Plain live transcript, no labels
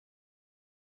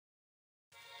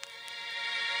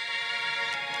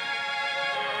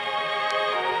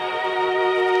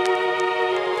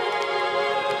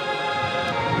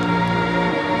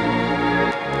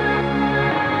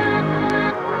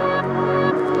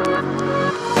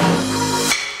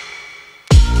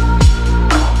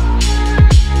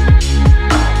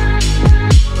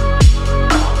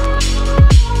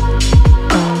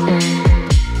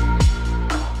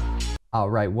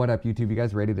right, what up YouTube? You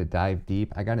guys ready to dive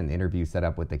deep? I got an interview set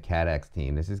up with the Kaddex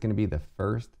team. This is going to be the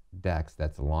first DEX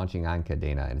that's launching on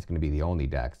Kadena, and it's going to be the only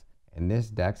DEX. And this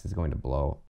DEX is going to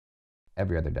blow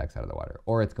every other DEX out of the water,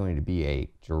 or it's going to be a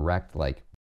direct, like,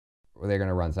 where they're going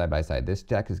to run side by side. This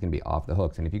DEX is going to be off the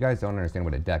hooks. And if you guys don't understand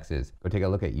what a DEX is, go take a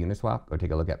look at Uniswap, go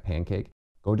take a look at Pancake,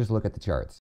 go just look at the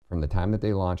charts from the time that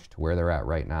they launched to where they're at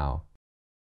right now.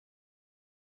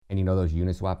 And you know those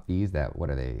Uniswap fees that, what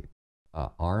are they?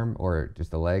 Arm or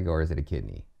just a leg, or is it a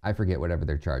kidney? I forget whatever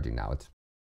they're charging now. It's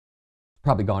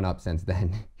probably gone up since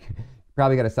then.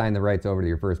 Probably got to sign the rights over to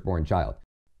your firstborn child.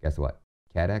 Guess what?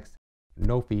 Kaddex,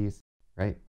 no fees,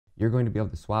 right? You're going to be able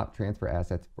to swap, transfer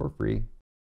assets for free.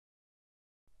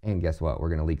 And guess what? We're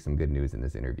going to leak some good news in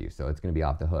this interview. So it's going to be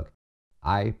off the hook.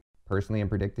 I personally am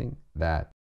predicting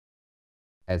that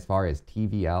as far as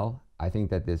TVL, I think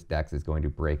that this DEX is going to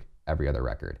break every other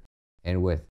record. And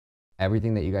with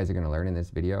everything that you guys are going to learn in this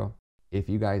video, if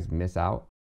you guys miss out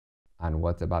on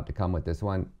what's about to come with this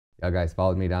one, you guys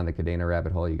followed me down the Kadena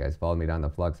rabbit hole, you guys followed me down the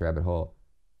Flux rabbit hole,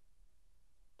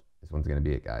 this one's going to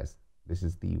be it, guys. This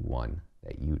is the one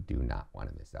that you do not want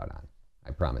to miss out on. I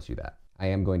promise you that. I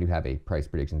am going to have a price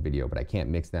prediction video, but I can't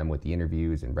mix them with the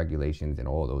interviews and regulations and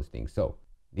all those things. So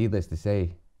needless to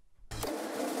say,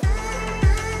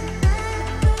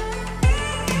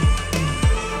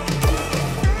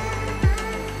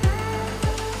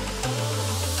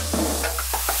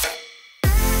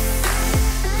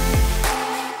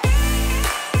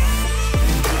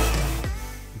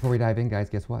 before we dive in, guys,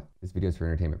 guess what? This video is for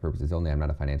entertainment purposes only. I'm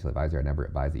not a financial advisor. I never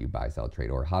advise that you buy, sell,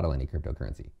 trade, or hodl any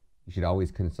cryptocurrency. You should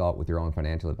always consult with your own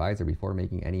financial advisor before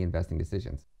making any investing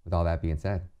decisions. With all that being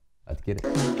said, let's get it.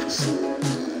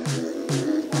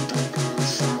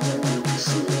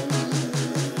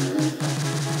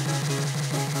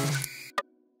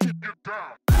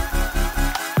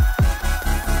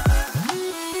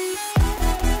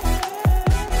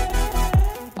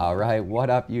 All right, what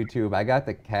up YouTube? I got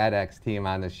the Kaddex team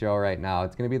on the show right now.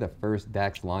 It's gonna be the first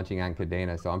DEX launching on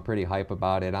Kadena, so I'm pretty hype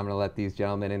about it. I'm gonna let these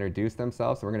gentlemen introduce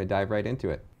themselves, and we're gonna dive right into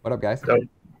it. What up, guys?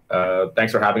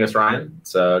 Thanks for having us, Ryan.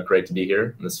 It's great to be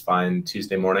here on this fine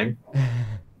Tuesday morning.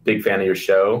 Big fan of your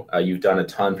show. You've done a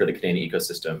ton for the Kadena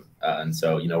ecosystem, and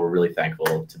so, you know, we're really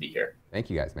thankful to be here. Thank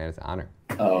you guys, man, it's an honor.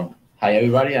 Hi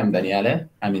everybody, I'm Daniele.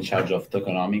 I'm in charge of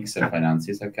tokenomics and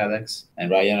finances at Kaddex.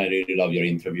 And Ryan, I really love your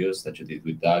interviews that you did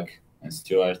with Doug and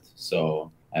Stuart.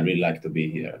 So I really like to be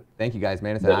here. Thank you guys,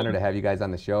 man. It's an honor to have you guys on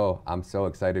the show. I'm so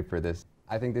excited for this.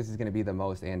 I think this is going to be the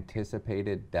most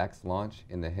anticipated DEX launch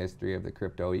in the history of the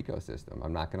crypto ecosystem.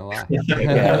 I'm not going to lie.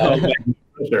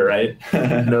 No pressure, right?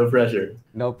 No pressure.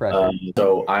 No pressure.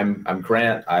 So I'm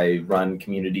Grant. I run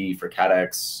community for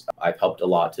Kaddex. I've helped a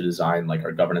lot to design like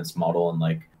our governance model, and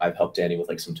like I've helped Danny with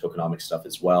like some tokenomics stuff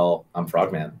as well. I'm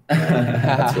Frogman.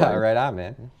 Right on,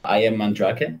 man. I am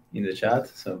Mandrake in the chat,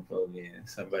 so probably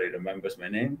somebody remembers my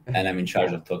name. And I'm in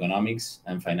charge of tokenomics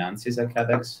and finances at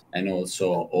Kaddex, and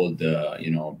also all the, you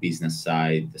know, business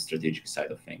side, the strategic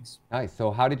side of things. Nice.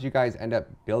 So how did you guys end up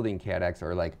building Kaddex,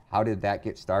 or like how did that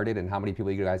get started, and how many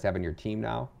people you guys have in your team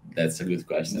now? That's a good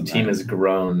question. The team has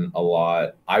grown a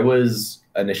lot. I was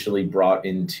initially brought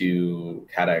into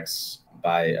Kaddex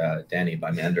by Danny,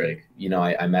 by Mandrake. You know,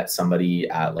 I met somebody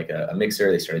at like a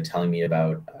mixer. They started telling me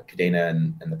about Kadena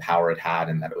and the power it had,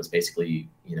 and that it was basically,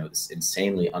 you know, this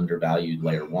insanely undervalued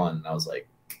layer one. And I was like,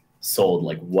 sold.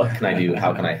 Like, what can I do?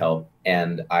 How can I help?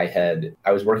 And I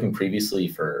was working previously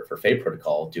for Fade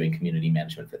Protocol, doing community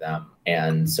management for them.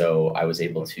 And so I was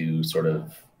able to sort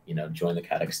of, you know, join the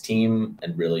Kaddex team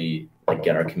and really like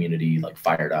get our community like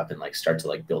fired up and like start to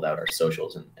like build out our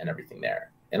socials and everything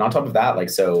there. And on top of that, like,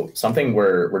 so something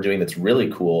we're doing that's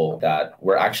really cool, that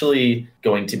we're actually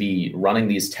going to be running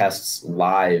these tests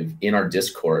live in our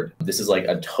Discord. This is like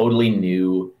a totally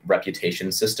new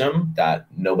reputation system that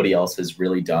nobody else has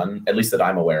really done, at least that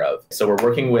I'm aware of. So we're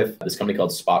working with this company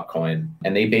called Spotcoin,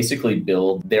 and they basically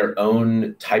build their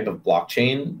own type of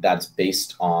blockchain that's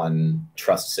based on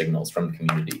trust signals from the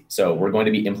community. So we're going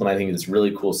to be implementing this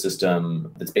really cool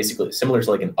system that's basically similar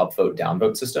to like an upvote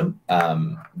downvote system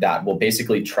that will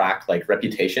basically track like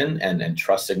reputation and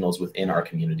trust signals within our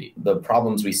community. The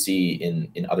problems we see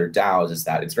in other DAOs is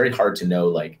that it's very hard to know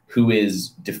like who is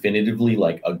definitively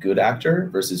like a good actor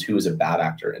versus who is a bad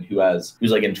actor, and who's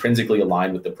like intrinsically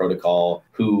aligned with the protocol,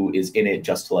 who is in it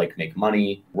just to like make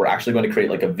money. We're actually going to create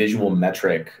like a visual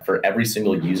metric for every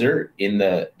single user in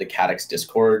the Kaddex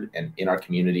Discord and in our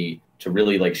community, to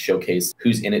really like showcase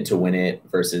who's in it to win it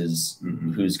versus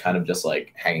who's kind of just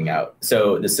like hanging out.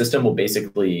 So the system will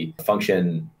basically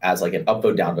function as like an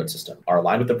upvote downvote system. Are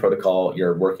aligned with the protocol,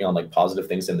 you're working on like positive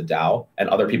things in the DAO, and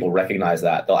other people recognize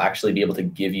that, they'll actually be able to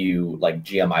give you like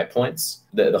GMI points.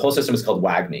 The whole system is called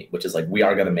WAGMI, which is like, we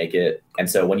are going to make it. And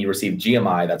so when you receive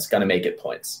GMI, that's going to make it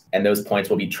points. And those points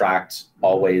will be tracked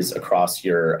always across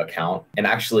your account. And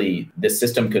actually, this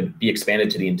system could be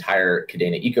expanded to the entire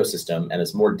Kadena ecosystem. And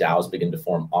as more DAOs begin to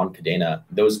form on Kadena,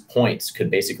 those points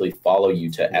could basically follow you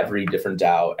to every different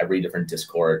DAO, every different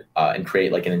Discord, and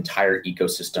create like an entire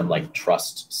ecosystem, like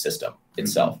trust system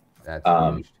itself. That's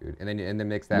huge, dude. And then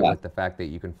mix that with the fact that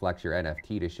you can flex your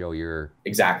NFT to show your...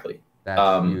 Exactly.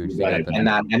 That's huge. Right. And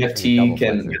that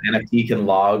NFT can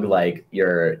log like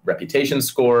your reputation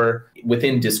score.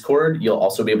 Within Discord, you'll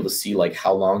also be able to see like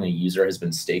how long a user has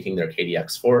been staking their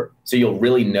KDX for. So you'll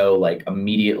really know like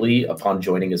immediately upon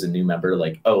joining as a new member,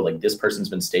 like, oh, like this person's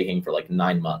been staking for like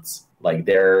 9 months. Like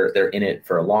they're in it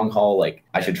for a long haul. Like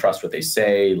I should trust what they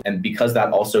say. And because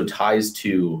that also ties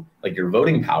to like your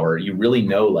voting power, you really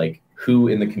know like who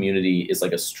in the community is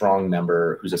like a strong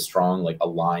member, who's a strong, like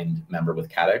aligned member with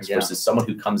Kaddex versus someone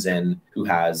who comes in who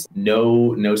has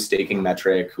no staking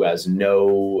metric, who has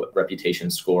no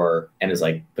reputation score, and is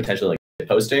like potentially like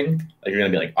posting. Like you're gonna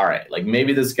be like, all right, like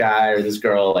maybe this guy or this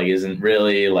girl like isn't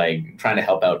really like trying to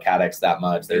help out Kaddex that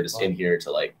much. They're just in here to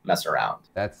like mess around.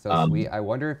 That's so sweet. I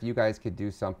wonder if you guys could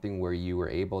do something where you were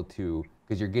able to,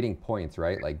 because you're getting points,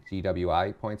 right? Like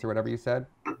GWI points or whatever you said.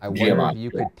 I wonder if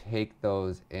you could take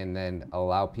those and then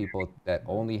allow people that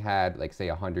only had like say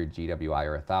 100 GWI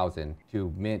or 1,000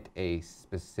 to mint a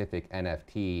specific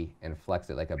NFT and flex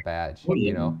it like a badge,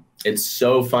 you know? It's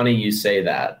so funny you say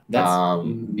that.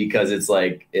 Because it's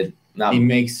like it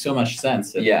makes so much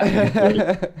sense.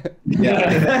 Yeah.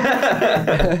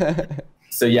 Yeah.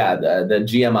 So yeah, the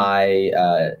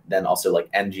GMI, then also like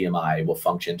NGMI will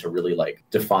function to really like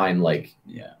define like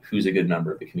who's a good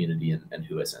member of the community and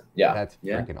who isn't. Yeah. That's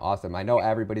freaking awesome. I know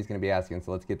everybody's going to be asking,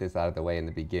 so let's get this out of the way in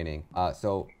the beginning.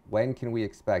 So when can we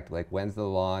expect, like when's the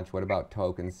launch? What about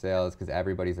token sales? Because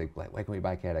everybody's like, when can we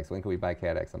buy Kaddex? When can we buy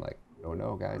Kaddex? I'm like, I don't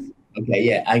know, guys. Okay,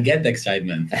 yeah, I get the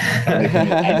excitement.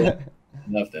 I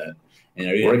love that. And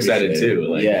I really We're excited too.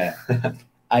 Like, yeah.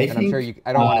 I'm sure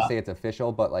I don't want to say it's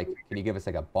official, but like, can you give us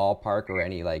like a ballpark or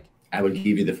any like... I will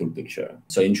give you the full picture.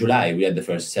 So in July, we had the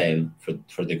first sale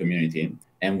for the community,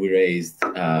 and we raised,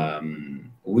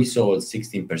 we sold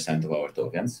 16% of our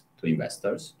tokens to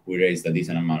investors. We raised a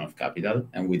decent amount of capital,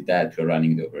 and with that, we're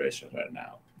running the operation right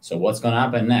now. So what's going to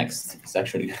happen next? It's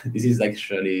actually, this is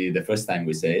actually the first time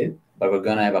we say it, but we're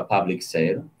going to have a public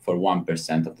sale for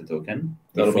 1% of the token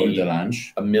before the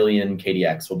launch. 1 million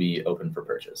KDX will be open for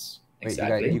purchase. Wait,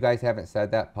 Exactly. you guys haven't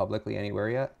said that publicly anywhere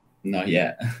yet? Not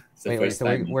yet. So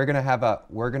we're gonna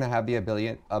have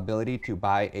the ability to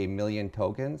buy 1 million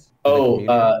tokens.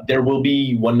 There will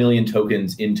be 1 million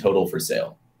tokens in total for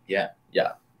sale. Yeah.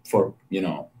 For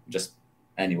just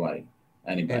anybody.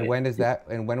 And when does that?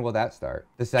 And when will that start?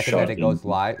 The second that it goes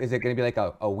live, is it going to be like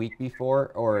a week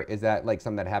before, or is that like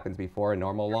something that happens before a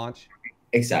normal launch?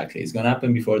 Exactly, it's gonna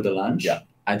happen before the launch. Yeah.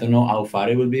 I don't know how far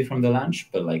it will be from the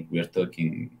launch, but like we're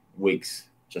talking weeks.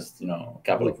 Just a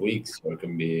couple of weeks, or it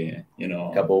can be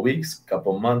couple of weeks,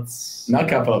 couple months. Not a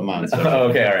couple of months.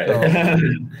 Okay, all right. So,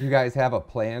 you guys have a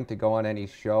plan to go on any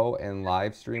show and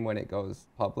live stream when it goes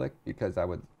public? Because I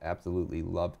would absolutely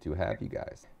love to have you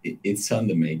guys. It's on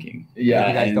the making. Yeah,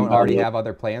 you guys don't already have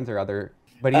other plans or other.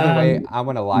 But either way, I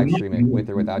want to live stream it with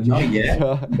or without you. Not yet,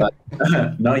 but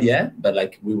not yet. But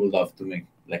like we would love to make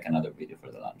like another video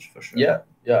for the launch for sure. Yeah,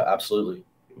 absolutely.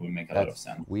 It will make a lot of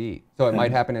sense. So it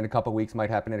might happen in a couple of weeks, might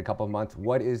happen in a couple of months.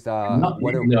 What is no, not a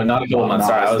couple of months.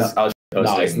 Sorry, I was posting.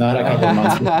 No, it's not a couple of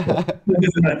months.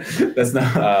 That's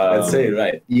not. Let's say it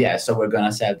right. Yeah, so we're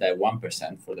gonna set that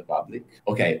 1% for the public.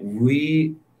 Okay,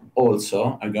 we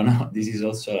also are gonna. This is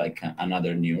also like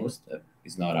another news that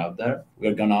is not out there.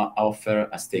 We're gonna offer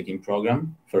a staking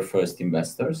program for first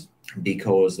investors,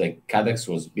 because like Kaddex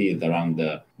was built around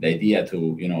the idea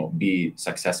to be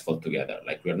successful together.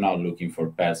 Like we're not looking for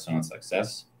personal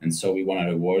success, and so we want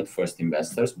to reward first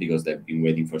investors because they've been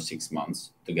waiting for 6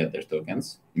 months to get their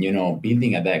tokens.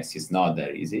 Building a DEX is not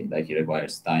that easy. Like it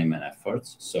requires time and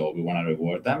efforts. So we want to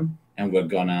reward them, and we're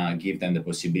gonna give them the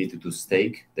possibility to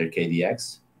stake their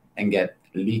KDX and get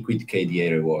liquid KDA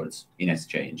rewards in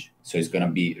exchange. So it's going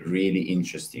to be really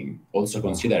interesting. Also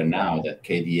consider now that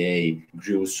KDA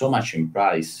grew so much in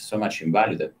price, so much in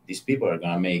value, that these people are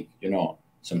going to make,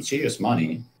 some serious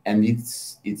money. And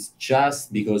it's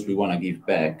just because we want to give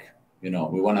back, we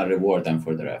want to reward them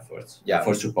for their efforts,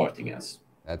 for supporting us.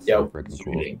 That's so freaking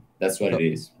cool. Really, that's what it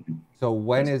is. So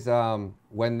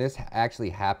when this actually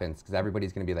happens, because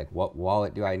everybody's going to be like, what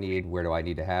wallet do I need? Where do I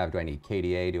need to have? Do I need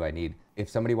KDA? Do I need, if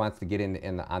somebody wants to get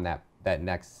in on that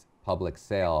next public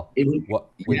sale, what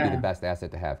would be the best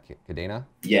asset to have? Kadena?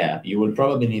 Yeah, you will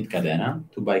probably need Kadena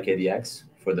to buy KDX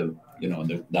for the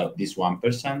this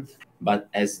 1%. But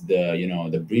as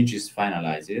the bridge is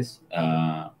finalizes,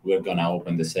 we're gonna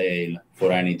open the sale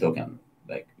for any token,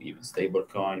 like even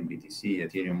stablecoin, BTC,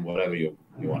 Ethereum, whatever you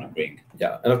want to bring.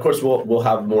 Yeah, and of course we'll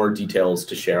have more details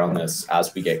to share on this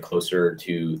as we get closer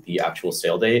to the actual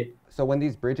sale date. So when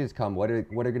these bridges come, what are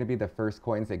going to be the first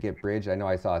coins that get bridged? I know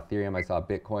I saw Ethereum, I saw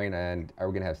Bitcoin, and are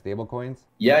we going to have stable coins?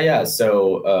 Yeah.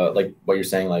 So like what you're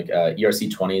saying, like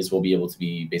ERC20s will be able to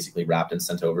be basically wrapped and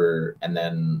sent over. And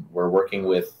then we're working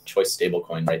with Choice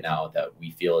stablecoin right now that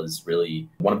we feel is really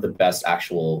one of the best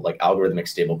actual like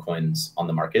algorithmic stablecoins on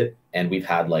the market. And we've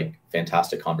had like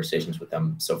fantastic conversations with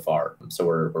them so far. So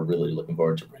we're really looking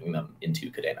forward to bringing them into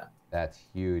Kadena. That's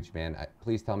huge, man.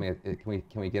 Please tell me, can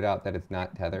we get out that it's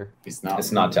not Tether? It's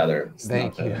not Tether.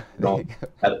 Thank you. No,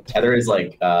 Tether is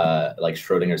like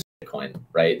Schrodinger's Bitcoin,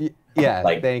 right? Yeah.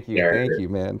 Like thank you,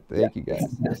 man. Thank you, guys.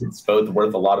 It's both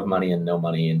worth a lot of money and no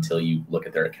money until you look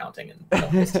at their accounting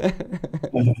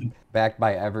and. Backed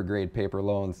by Evergrade paper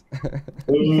loans.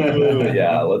 Ooh,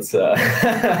 yeah, let's.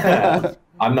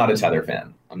 I'm not a Tether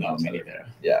fan. I'm not many there.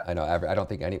 Yeah. I know. I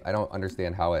don't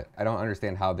understand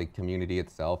how the community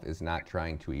itself is not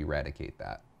trying to eradicate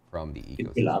that from the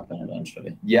ecosystem. It will happen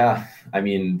eventually. Yeah, I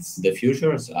mean, the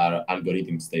futures are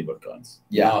algorithm stablecoins.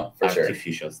 Yeah, not for sure.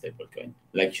 Artificial stablecoin.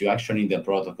 Like you actually need a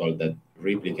protocol that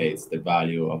replicates the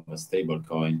value of a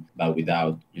stablecoin, but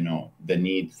without the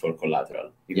need for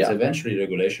collateral. Because eventually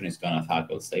regulation is gonna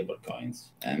tackle stablecoins,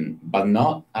 but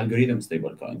not algorithm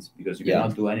stablecoins, because you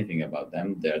cannot do anything about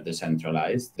them. They're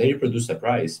decentralized. They produce a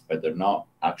price, but they're not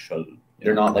actual.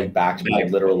 They're not like backed by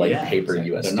literal paper exactly.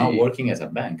 USD. They're not working as a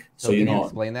bank. So can you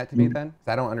explain that to me then?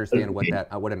 Because I don't understand what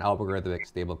an algorithmic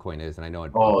stablecoin is, and I know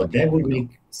it. Oh, that would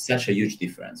make such a huge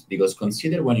difference, because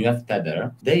consider when you have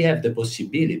Tether, they have the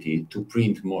possibility to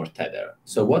print more Tether.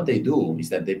 So what they do is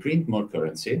that they print more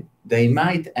currency. They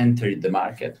might enter the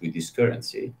market with this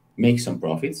currency, make some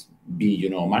profits, be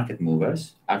market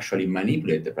movers, actually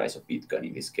manipulate the price of Bitcoin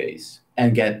in this case,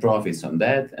 and get profits on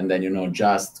that, and then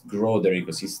just grow their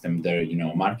ecosystem, their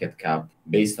market cap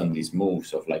based on these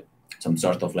moves of like some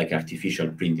sort of like artificial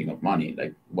printing of money,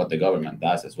 like what the government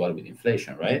does as well with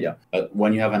inflation, right? Yeah. But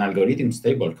when you have an algorithm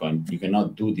stablecoin, you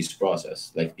cannot do this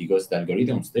process, like because the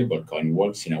algorithm stablecoin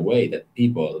works in a way that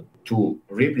people to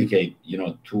replicate,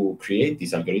 to create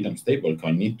this algorithm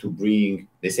stablecoin need to bring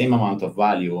the same amount of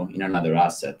value in another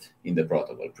asset in the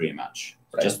protocol, pretty much.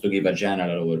 Right. Just to give a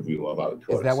general overview of how it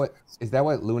works. Is that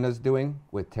what Luna's doing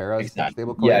with Terra's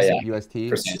stablecoin, UST?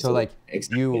 Precisely. So like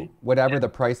whatever the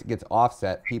price gets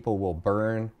offset, people will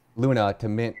burn Luna to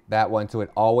mint that one. So it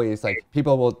always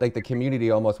people will the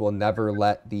community almost will never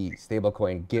let the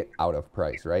stablecoin get out of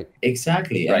price, right?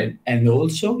 Exactly. Right. And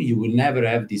also you will never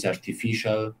have this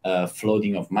artificial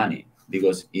floating of money,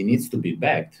 because it needs to be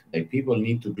backed. Like people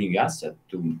need to bring asset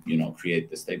to create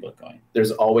the stablecoin.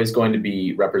 There's always going to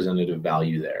be representative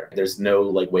value there. There's no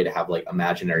way to have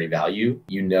imaginary value.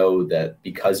 That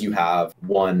because you have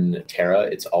one Terra,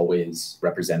 it's always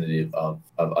representative of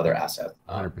other assets.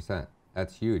 100%.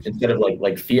 That's huge. Instead of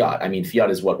like fiat. I mean, fiat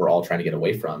is what we're all trying to get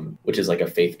away from, which is like a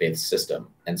faith-based system.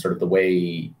 And sort of the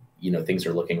way things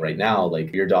are looking right now,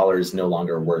 your dollar is no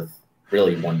longer worth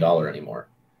really $1 anymore.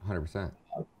 100%.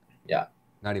 Yeah.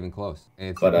 Not even close. And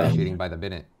it's appreciating by the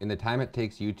minute. In the time it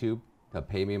takes YouTube to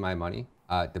pay me my money,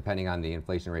 depending on the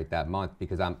inflation rate that month,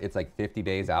 because it's like 50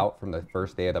 days out from the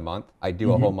first day of the month. I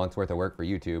do a whole month's worth of work for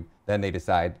YouTube. Then they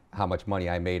decide how much money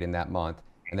I made in that month.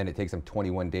 And then it takes them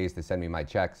 21 days to send me my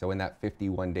check. So in that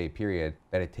 51-day period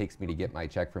that it takes me to get my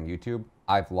check from YouTube,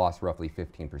 I've lost roughly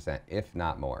 15%, if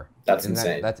not more. That's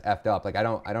insane. That's effed up. I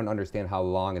don't understand how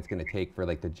long it's going to take for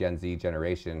the Gen Z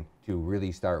generation to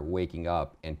really start waking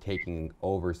up and taking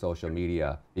over social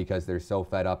media, because they're so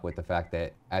fed up with the fact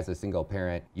that as a single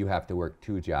parent, you have to work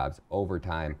 2 jobs,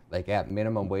 overtime. At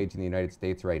minimum wage in the United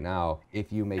States right now,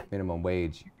 if you make minimum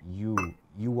wage, you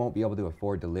won't be able to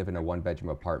afford to live in a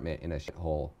 1-bedroom apartment in a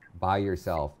shithole by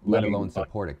yourself, let alone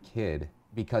support a kid,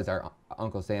 because our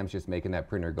Uncle Sam's just making that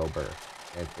printer go burr.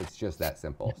 It's just that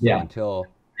simple. So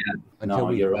until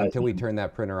we turn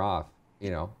that printer off,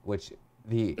 which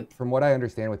from what I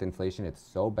understand with inflation, it's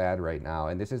so bad right now.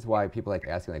 And this is why people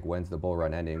asking when's the bull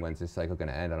run ending? When's this cycle going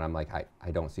to end? And I'm like,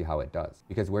 I don't see how it does.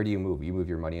 Because where do you move? You move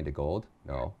your money into gold?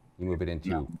 No. You move it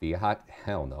into fiat?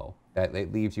 Hell no. That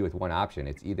it leaves you with one option.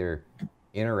 It's either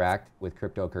interact with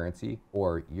cryptocurrency,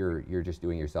 or you're just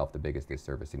doing yourself the biggest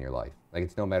disservice in your life. Like,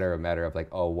 it's no matter a matter of like,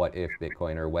 oh, what if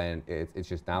Bitcoin or when. It's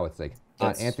just now it's like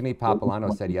Anthony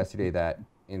Papalano said yesterday that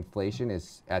inflation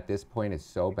is at this point is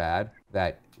so bad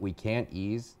that we can't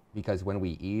ease, because when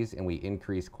we ease and we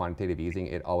increase quantitative easing,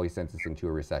 it always sends us into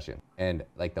a recession. And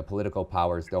like the political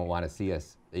powers don't want to see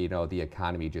us, you know, the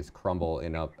economy just crumble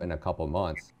in a couple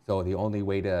months. So the only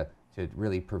way to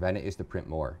really prevent it is to print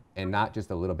more, and not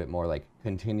just a little bit more, like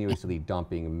continuously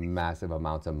dumping massive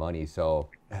amounts of money. So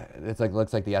it's like,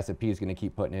 looks like the S&P is going to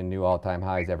keep putting in new all-time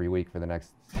highs every week for the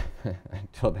next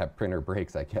until that printer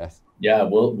breaks, I guess. Yeah,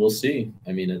 we'll see.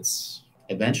 I mean, it's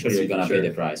eventually you're gonna pay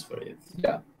the price for it.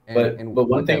 Yeah. But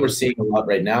one thing we're seeing a lot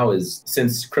right now is,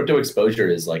 since crypto exposure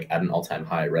is like at an all-time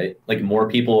high, right? Like more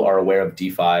people are aware of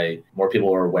DeFi, more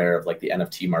people are aware of like the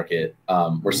NFT market.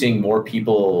 We're seeing more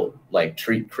people like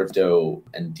treat crypto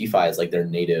and DeFi as like their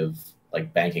native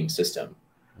like banking system.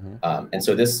 And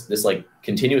so this like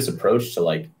continuous approach to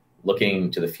like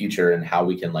looking to the future and how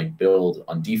we can like build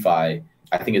on DeFi,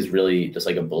 I think is really just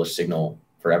like a bullish signal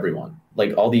for everyone.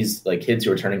 Like all these like kids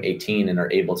who are turning 18 and are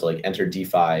able to like enter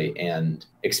DeFi and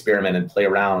experiment and play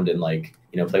around and like,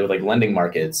 you know, play with like lending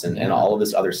markets and all of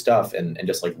this other stuff and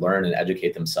just like learn and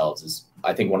educate themselves is,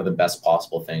 I think, one of the best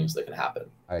possible things that can happen.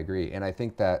 I agree. And I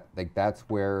think that like that's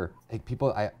where like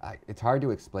people, it's hard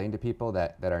to explain to people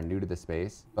that are new to the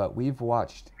space, but we've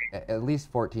watched at least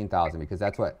 14,000, because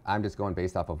that's what I'm just going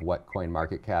based off of what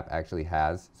CoinMarketCap actually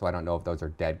has. So I don't know if those are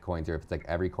dead coins or if it's like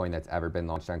every coin that's ever been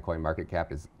launched on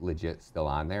CoinMarketCap is legit still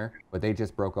on there, but they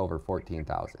just broke over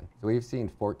 14,000. So we've seen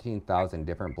 14,000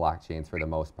 different blockchains for the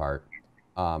most part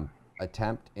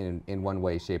attempt in one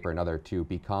way, shape, or another to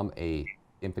become a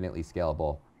infinitely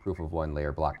scalable proof of one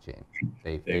layer blockchain.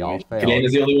 They all failed. Kadena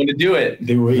is the only one to do it.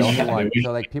 The only one.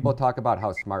 So like people talk about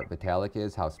how smart Vitalik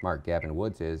is, how smart Gavin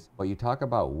Woods is, but you talk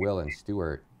about Will and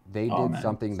Stewart, they did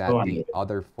something that the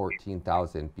other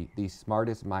 14,000, the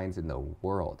smartest minds in the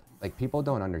world. Like people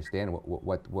don't understand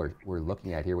what we're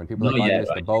looking at here. When people are like, oh, I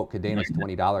missed the boat, Kadena's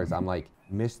 $20. I'm like,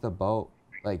 missed the boat?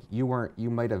 Like you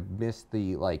might have missed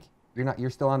the, like, you're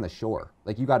still on the shore.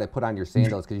 Like you got to put on your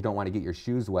sandals because you don't want to get your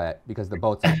shoes wet because the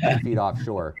boat's like 2 feet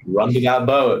offshore. Run to that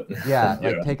boat. Yeah,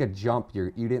 like take a jump.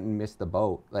 You didn't miss the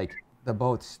boat. Like the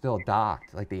boat's still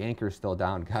docked. Like the anchor's still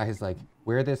down, guys. Like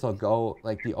where this will go,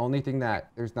 like the only thing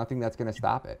there's nothing that's going to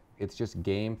stop it. It's just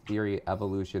game theory,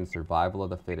 evolution, survival of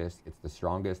the fittest. It's the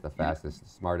strongest, the fastest, the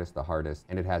smartest, the hardest,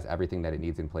 and it has everything that it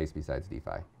needs in place besides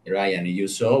DeFi. Right, and you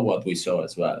saw what we saw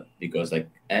as well, because like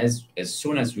as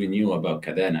soon as we knew about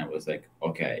Kadena, it was like,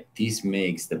 okay, this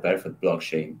makes the perfect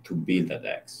blockchain to build a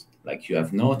DEX. Like you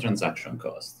have no transaction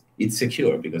cost. It's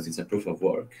secure because it's a proof of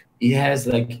work. It has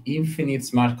like infinite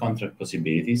smart contract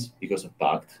possibilities because of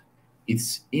Pact.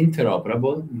 It's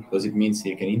interoperable because it means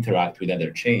you can interact with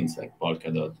other chains like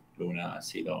Polkadot, Luna,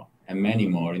 Silo, and many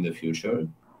more in the future.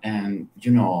 And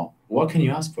you know, what can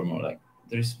you ask for more? Like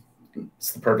it's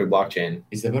the perfect blockchain.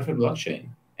 It's the perfect blockchain.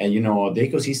 And you know, the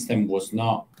ecosystem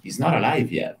is not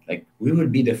alive yet. Like we will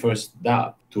be the first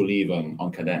DApp to live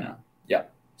on Kadena. Yeah.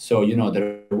 So, you know,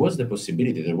 there was the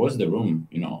possibility, there was the room,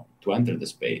 you know, to enter the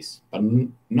space, but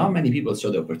not many people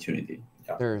saw the opportunity.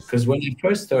 Because when I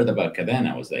first heard about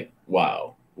Kadena, I was like,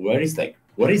 wow, what is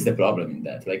the problem in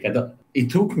that? Like, it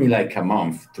took me like a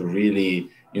month to really,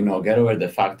 you know, get over the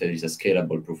fact that it's a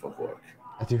scalable proof of work.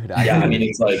 Dude, I mean,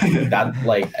 it's like that,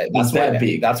 like,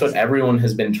 that's what everyone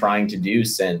has been trying to do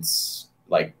since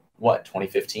like what,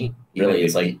 2015? Really,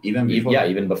 it's like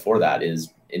even before that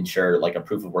is ensure like a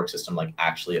proof of work system like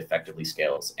actually effectively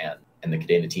scales, and the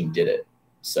Kadena team did it.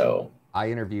 So I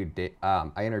interviewed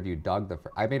Doug.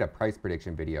 I made a price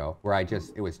prediction video where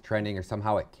it was trending, or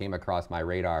somehow it came across my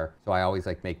radar. So I always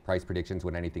like make price predictions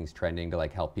when anything's trending to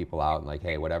like help people out and like,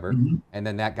 hey, whatever. And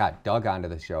then that got Doug onto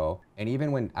the show. And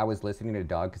even when I was listening to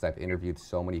Doug, because I've interviewed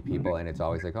so many people and it's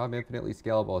always like, oh, I'm infinitely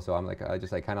scalable. So I'm like,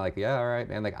 just like kind of like, yeah, all right,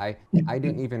 man. Like I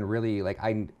didn't even really like,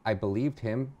 I believed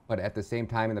him, but at the same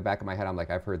time in the back of my head, I'm like,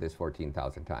 I've heard this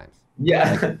 14,000 times.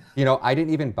 Yeah. Like, you know, I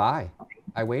didn't even buy.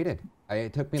 I waited.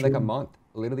 It took me like a month,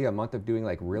 literally a month of doing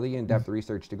like really in-depth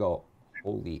research to go,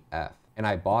 holy F. And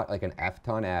I bought like an F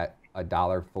ton at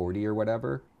 $1.40 or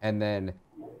whatever. And then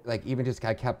like even just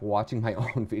I kept watching my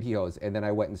own videos, and then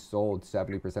I went and sold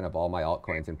 70% of all my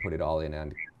altcoins and put it all in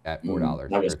at $4 or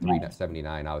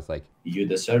 $3.79. I was like, you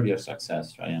deserve your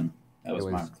success, Ryan. That was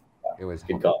smart. It was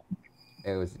good call.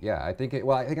 It was, yeah. I think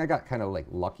I got kind of like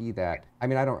lucky that, I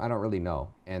mean, I don't really know.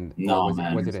 And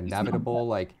was it inevitable?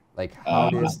 Like how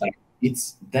did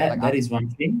it's that like, that is one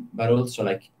thing, but also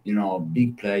like, you know,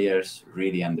 big players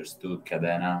really understood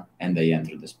Kadena and they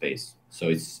entered the space. So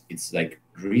it's like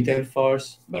retail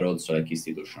force, but also like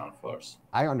institutional force.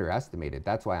 I underestimated.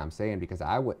 That's why I'm saying, because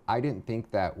I didn't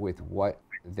think that with what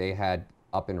they had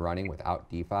up and running without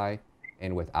DeFi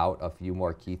and without a few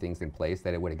more key things in place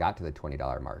that it would have got to the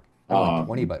 $20 mark. Not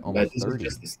 20, but almost 30. But this is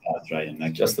just the start, right? And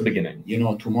like just the beginning. You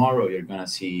know, tomorrow you're gonna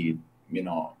see, you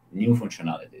know, new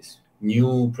functionalities,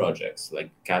 new projects like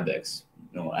Kaddex,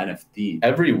 you know, NFT.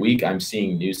 Every week I'm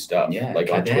seeing new stuff. Yeah, like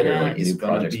Kadena on Twitter, like is new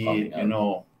gonna projects be, popping up. you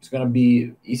know, it's gonna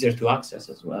be easier to access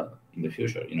as well in the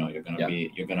future. You know, you're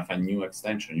gonna find new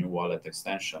extension, new wallet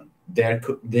extension.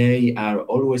 They are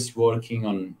always working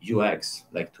on UX,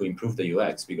 like to improve the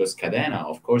UX, because Kadena,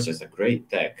 of course, is a great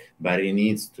tech, but it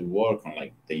needs to work on,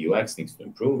 like, the UX needs to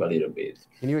improve a little bit.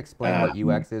 Can you explain what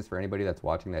UX is for anybody that's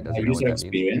watching that doesn't know what user that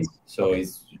experience. means? So Okay.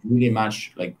 it's really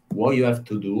much like what you have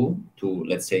to do to,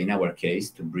 let's say in our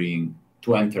case,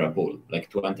 to enter a pool, like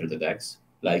to enter the DEX,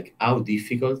 like how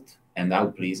difficult and how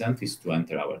pleasant is to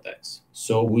enter our DEX.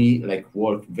 So we like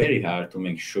work very hard to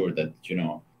make sure that, you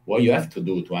know, what you have to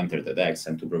do to enter the DEX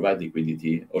and to provide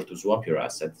liquidity or to swap your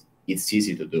assets, it's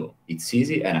easy to do. It's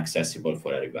easy and accessible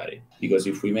for everybody. Because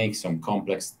if we make some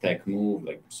complex tech move,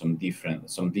 like some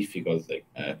difficult like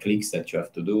clicks that you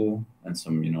have to do, and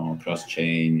some, you know,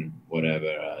 cross-chain,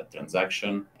 whatever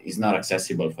transaction, is not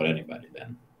accessible for anybody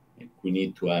then. Like, we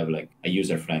need to have like a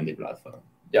user-friendly platform.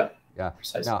 Yeah.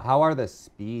 Precisely. Now, how are the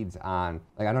speeds on,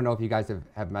 like, I don't know if you guys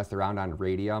have messed around on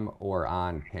Radium or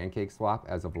on PancakeSwap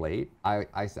as of late. I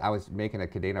was making a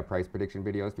Kadena price prediction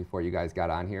videos before you guys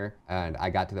got on here, and I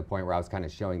got to the point where I was kind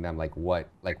of showing them like when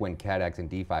Kaddex and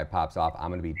DeFi pops off, I'm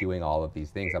going to be doing all of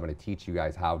these things. I'm going to teach you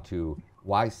guys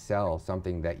why sell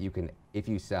something that you can, if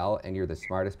you sell and you're the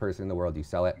smartest person in the world, you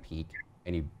sell at peak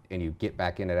and you get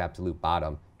back in at absolute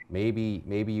bottom, maybe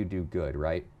you do good,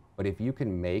 right? But if you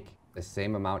can make the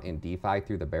same amount in DeFi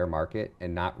through the bear market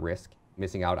and not risk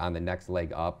missing out on the next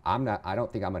leg up, I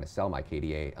don't think I'm going to sell my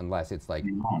KDA unless it's like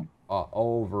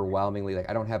overwhelmingly, like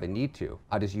I don't have a need to.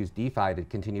 I'll just use DeFi to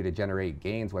continue to generate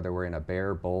gains, whether we're in a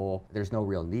bear, bull. There's no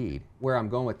real need. Where I'm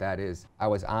going with that is I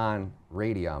was on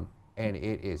Radium and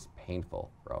it is painful,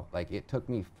 bro. Like it took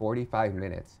me 45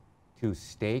 minutes to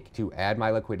stake, to add my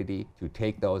liquidity, to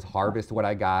take those, harvest what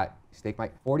I got, stake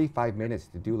my 45 minutes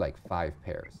to do like 5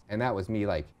 pairs. And that was me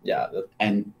like, yeah.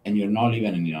 And you're not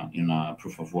even in a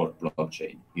proof of work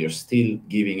blockchain. You're still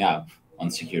giving up on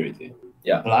security.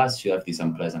 Yeah. Plus you have this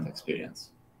unpleasant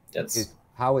experience.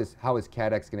 How is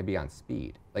Kaddex going to be on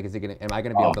speed? Like, am I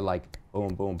going to be able to like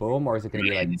boom, boom, boom, or is it going to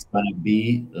be like? It's going to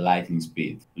be lightning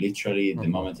speed. Literally, the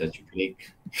moment that you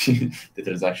click, the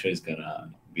transaction is going to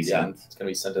be sent. It's going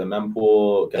to be sent to the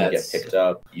mempool, going to get picked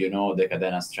up. You know the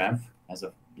Kadena strength as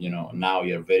of, you know, now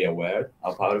you're very aware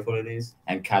how powerful it is,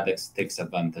 and Kaddex takes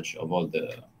advantage of all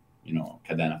the, you know,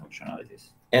 Kadena functionalities.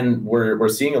 And we're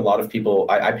seeing a lot of people.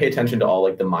 I pay attention to all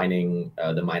like the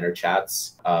miner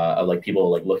chats of like people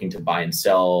like looking to buy and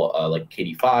sell like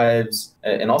KD5s,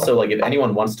 and also like if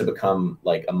anyone wants to become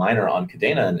like a miner on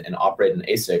Kadena and operate an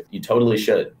ASIC, you totally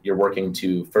should. You're working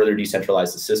to further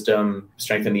decentralize the system,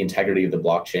 strengthen the integrity of the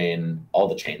blockchain, all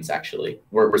the chains actually.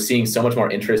 We're seeing so much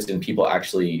more interest in people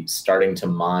actually starting to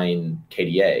mine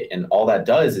KDA, and all that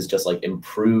does is just like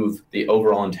improve the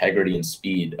overall integrity and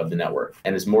speed of the network.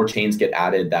 And as more chains get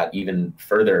added, that even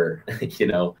further, you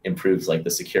know, improves like the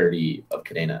security of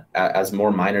Kadena. As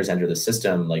more miners enter the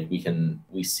system, like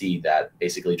we see that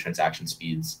basically transaction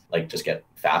speeds like just get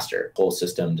faster. The whole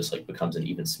system just like becomes an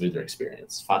even smoother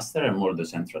experience. Faster and more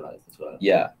decentralized as well.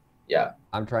 Yeah.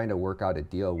 I'm trying to work out a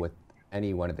deal with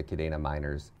any one of the Kadena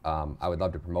miners. I would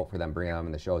love to promote for them, bring them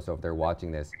in the show. So if they're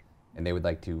watching this and they would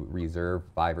like to reserve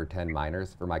 5 or 10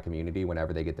 miners for my community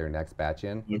whenever they get their next batch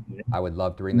in, I would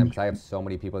love to bring them, because I have so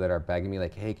many people that are begging me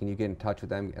like, hey, can you get in touch with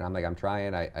them? And I'm like, I'm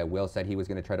trying. I Will said he was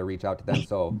going to try to reach out to them.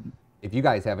 So if you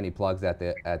guys have any plugs at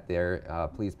their,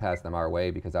 please pass them our way,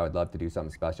 because I would love to do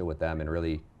something special with them. And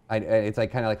really, it's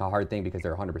like kind of like a hard thing because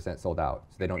they're 100% sold out.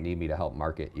 So they don't need me to help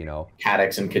market, you know.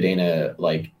 Kaddex and Kadena,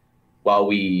 like while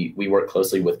we work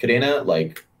closely with Kadena,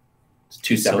 like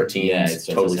two separate teams, it's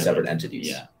totally separate entities.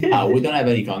 Yeah. We don't have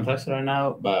any contacts right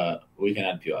now, but we can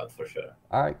help you out for sure.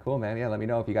 All right, cool, man. Yeah, let me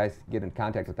know if you guys get in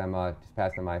contact with them. Just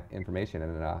pass them my information,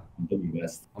 and do my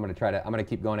best. I'm gonna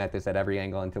keep going at this at every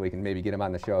angle until we can maybe get them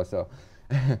on the show. So,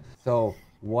 so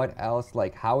what else?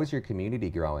 Like, how is your community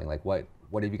growing? Like, what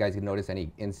have you guys noticed any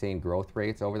insane growth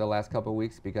rates over the last couple of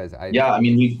weeks? Because I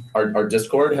mean, our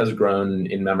Discord has grown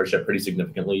in membership pretty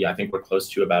significantly. I think we're close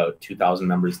to about 2,000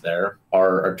 members there.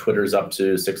 Our Twitter's up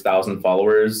to 6,000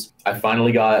 followers. I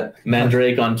finally got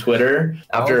Mandrake on Twitter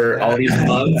after all these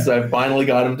months. I finally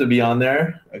got him to be on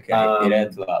there. Okay, it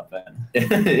had to happen.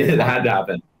 It had to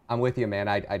happen. I'm with you, man.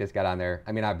 I just got on there.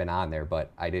 I mean, I've been on there,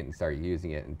 but I didn't start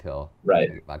using it until Right.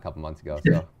 about a couple months ago.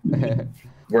 So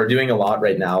we're doing a lot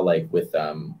right now, like with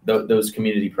those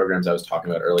community programs I was talking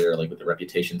about earlier, like with the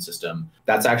reputation system.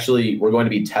 That's actually, we're going to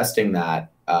be testing that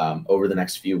over the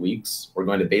next few weeks. We're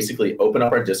going to basically open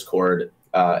up our Discord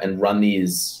and run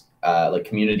these like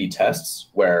community tests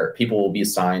where people will be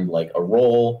assigned like a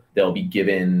role. They'll be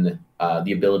given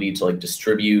the ability to like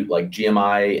distribute like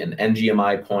GMI and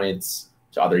NGMI points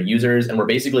to other users. And we're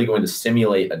basically going to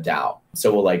simulate a DAO.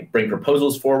 So we'll like bring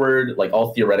proposals forward, like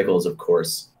all theoreticals, of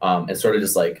course, and sort of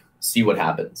just like see what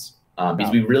happens. Because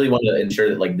we really want to ensure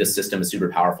that like this system is super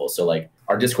powerful. So like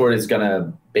our Discord is going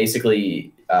to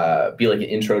basically be like an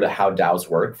intro to how DAOs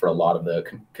work for a lot of the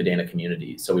Kadena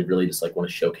community. So we really just like want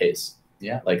to showcase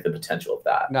like the potential of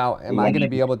that. Now, am I going to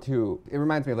be able to, it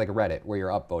reminds me of like Reddit where you're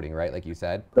upvoting, right? Like you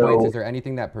said, points. Is there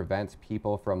anything that prevents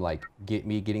people from like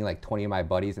getting like 20 of my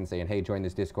buddies and saying, hey, join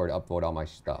this Discord, upvote all my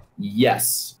stuff?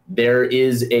 Yes, there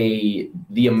is the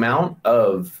amount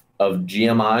of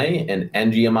GMI and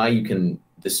NGMI you can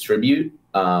distribute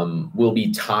will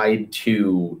be tied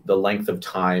to the length of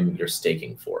time you're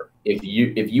staking for. If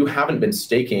you haven't been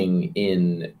staking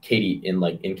in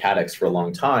Kaddex for a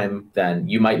long time, then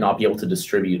you might not be able to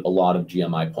distribute a lot of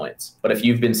GMI points. But if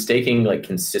you've been staking like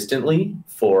consistently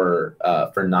for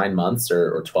 9 months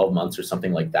or 12 months or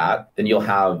something like that, then you'll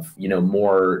have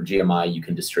more GMI you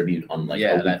can distribute on like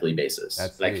a weekly basis.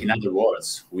 That's like, in other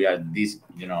words, we are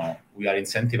we are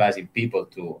incentivizing people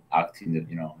to act in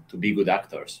to be good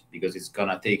actors, because it's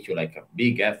gonna take you like a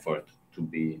big effort to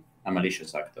be a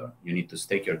malicious actor. You need to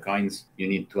stake your coins. You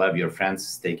need to have your friends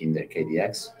staking their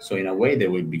KDX. So in a way, they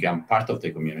will become part of the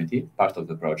community, part of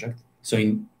the project. So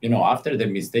after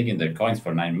they've been staking their coins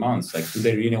for 9 months, like, do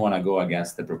they really want to go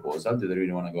against the proposal? Do they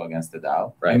really want to go against the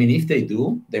DAO? Right. I mean, if they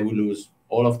do, they will lose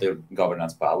all of their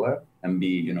governance power and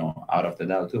be, out of the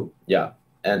DAO too. Yeah,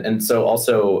 and so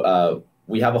also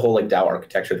we have a whole like DAO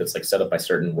architecture that's like set up by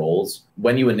certain roles.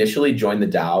 When you initially join the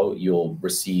DAO, you'll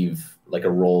receive like a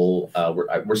role.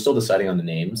 We're still deciding on the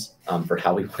names for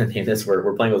how we want to name this.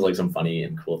 We're playing with like some funny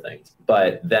and cool things.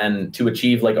 But then to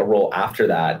achieve like a role after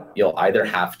that, you'll either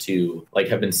have to like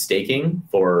have been staking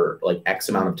for like X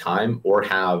amount of time or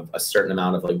have a certain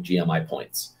amount of like GMI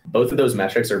points. Both of those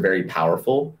metrics are very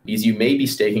powerful because you may be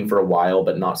staking for a while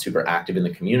but not super active in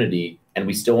the community. And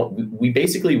we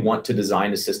basically want to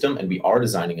design a system, and we are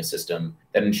designing a system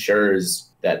that ensures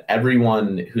that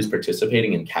everyone who's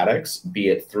participating in Kaddex, be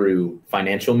it through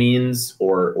financial means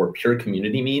or pure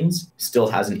community means, still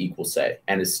has an equal say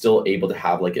and is still able to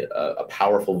have like a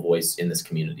powerful voice in this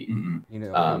community.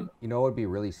 Mm-hmm. It would be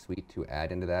really sweet to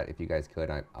add into that if you guys could.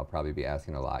 I'll probably be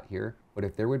asking a lot here. But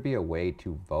if there would be a way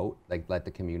to vote, like let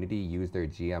the community use their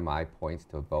GMI points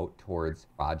to vote towards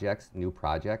new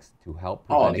projects to help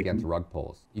prevent against rug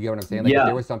pulls. You get what I'm saying? Like if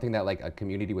there was something that like a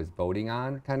community was voting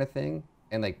on kind of thing,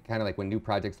 and like kind of like when new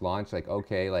projects launch, like,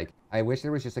 okay, like I wish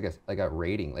there was just like a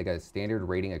rating, like a standard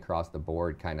rating across the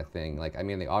board kind of thing. Like, I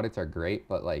mean, the audits are great,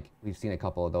 but like we've seen a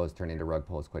couple of those turn into rug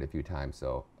pulls quite a few times.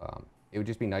 So it would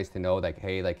just be nice to know, like,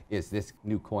 hey, like, is this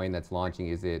new coin that's launching,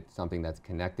 is it something that's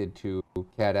connected to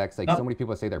Kaddex? Like, so many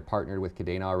people say they're partnered with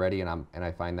Kadena already, and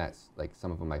I find that's, like,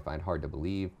 some of them I find hard to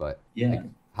believe, but like,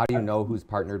 how do you know who's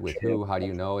partnered with who? How do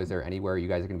you know? Is there anywhere you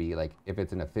guys are going to be, like, if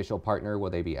it's an official partner, will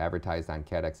they be advertised on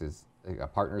Kaddex's like, a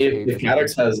partner page? If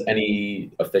Kaddex has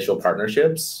any official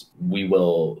partnerships, we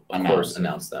will, of course,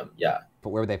 announce them. Yeah.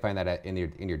 But where would they find that at? In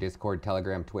your Discord,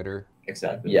 Telegram, Twitter?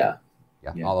 Exactly. Yeah.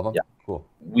 Yeah, all of them? Yeah. Cool.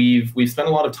 We've spent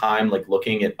a lot of time like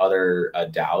looking at other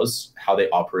DAOs, how they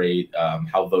operate,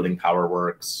 how voting power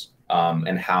works,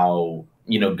 and how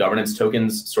governance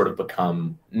tokens sort of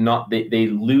become they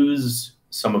lose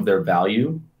some of their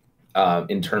value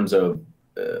in terms of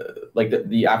like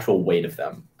the actual weight of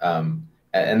them,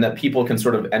 and that people can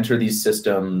sort of enter these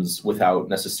systems without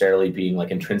necessarily being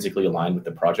like intrinsically aligned with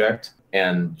the project,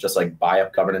 and just like buy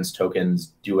up governance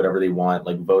tokens, do whatever they want,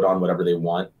 like vote on whatever they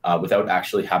want, without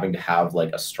actually having to have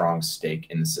like a strong stake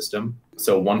in the system.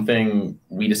 So one thing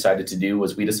we decided to do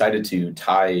was we decided to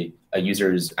tie a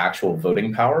user's actual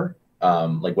voting power,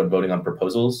 like when voting on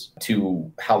proposals, to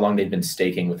how long they've been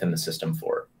staking within the system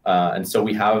for. And so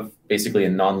we have basically a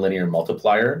nonlinear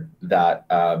multiplier that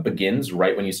begins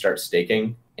right when you start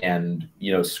staking and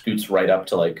scoots right up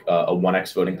to like a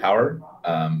 1x voting power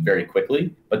very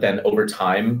quickly. But then over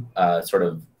time, sort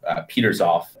of peters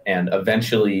off, and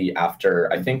eventually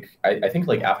after I think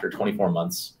like after 24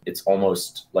 months, it's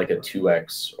almost like a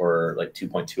 2x or like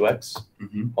 2.2x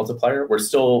multiplier. We're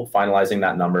still finalizing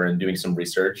that number and doing some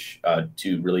research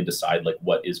to really decide like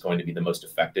what is going to be the most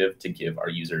effective to give our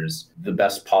users the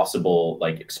best possible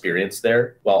like experience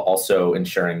there, while also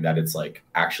ensuring that it's like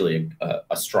actually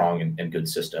a strong and good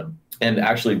system. And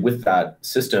actually, with that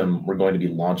system, we're going to be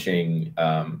launching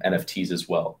NFTs as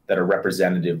well that are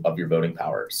representative of your voting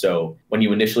power. So when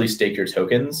you initially stake your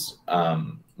tokens,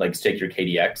 like stake your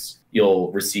KDX,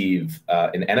 you'll receive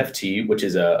an NFT, which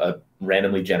is a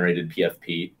randomly generated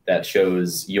PFP that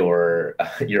shows your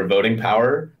voting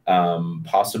power,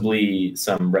 possibly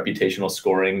some reputational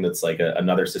scoring that's like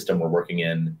another system we're working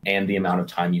in, and the amount of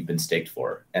time you've been staked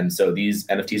for. And so these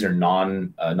NFTs are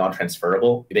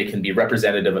non-transferable. They can be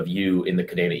representative of you in the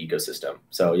Kadena ecosystem.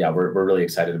 So yeah, we're really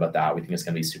excited about that. We think it's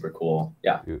going to be super cool.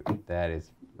 Yeah. Dude, that is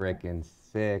freaking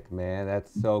sick, man.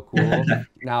 That's so cool.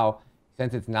 Now,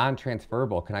 since it's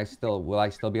non-transferable, will I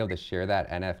still be able to share that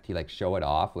NFT, like show it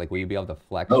off? Like, will you be able to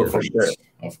flex? Oh, for sure.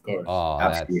 Of course. Oh,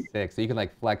 Absolutely. that's sick. So you can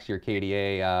like flex your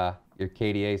KDA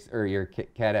or your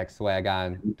Kaddex swag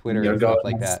on Twitter and stuff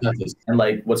like that. And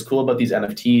like, what's cool about these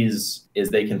NFTs is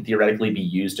they can theoretically be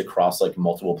used across like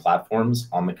multiple platforms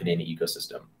on the Kadena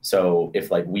ecosystem. So if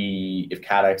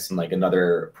Kaddex and like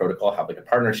another protocol have like a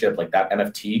partnership, like that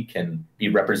NFT can be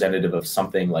representative of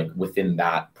something like within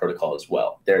that protocol as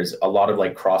well. There's a lot of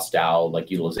like cross DAO like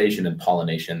utilization and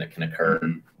pollination that can occur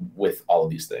with all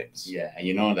of these things. Yeah, and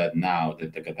you know that now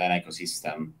that the Kadena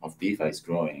ecosystem of DeFi is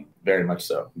growing, very much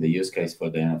so. The use case for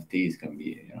the NFTs can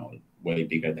be, way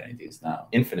bigger than it is now.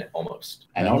 Infinite almost.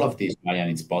 And all of this, Ryan,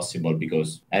 it's possible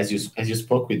because as you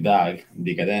spoke with Doug,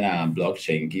 the Kadena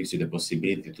blockchain gives you the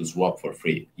possibility to swap for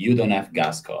free. You don't have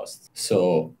gas costs.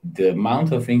 So the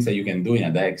amount of things that you can do in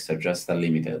a DEX are just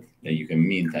unlimited. That you can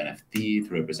mint NFT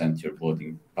to represent your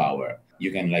voting power.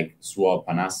 You can like swap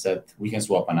an asset. We can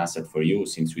swap an asset for you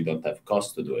since we don't have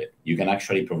cost to do it. You can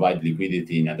actually provide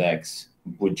liquidity in a DEX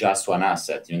with just one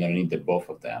asset. You don't need the both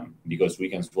of them because we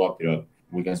can swap it up.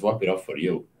 We can swap it off for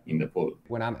you in the pool.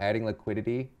 When I'm adding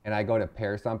liquidity and I go to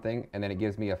pair something and then it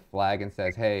gives me a flag and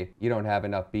says, hey, you don't have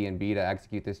enough BNB to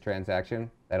execute this transaction,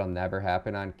 that'll never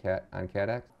happen on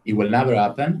Kaddex? It will never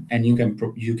happen, and you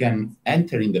can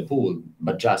enter in the pool,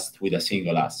 but just with a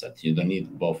single asset. You don't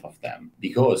need both of them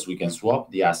because we can swap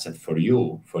the asset for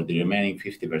you for the remaining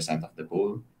 50% of the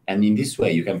pool. And in this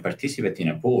way, you can participate in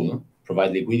a pool,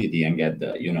 provide liquidity, and get the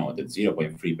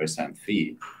 0.3%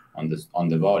 fee on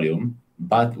the volume,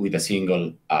 but with a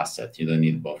single asset. You don't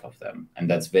need both of them. And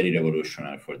that's very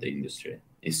revolutionary for the industry.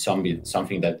 It's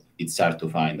something that it's hard to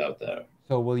find out there.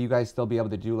 So will you guys still be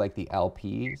able to do like the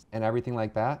LPs and everything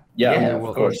like that? Yeah,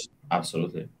 of course.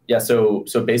 Absolutely. Yeah. So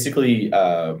basically,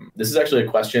 this is actually a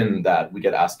question that we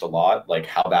get asked a lot, like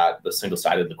how the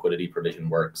single-sided liquidity provision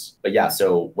works. But yeah,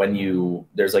 so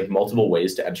there's like multiple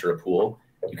ways to enter a pool.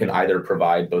 You can either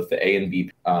provide both the A and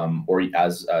B, or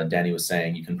as Danny was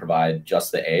saying, you can provide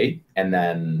just the A, and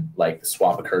then like the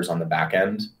swap occurs on the back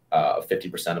end of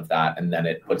 50% of that, and then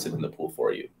it puts it in the pool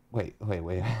for you. Wait.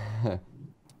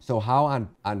 So how on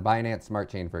Binance Smart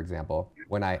Chain, for example,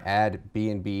 when I add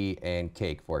BNB and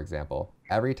Cake, for example,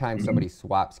 every time somebody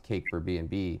swaps Cake for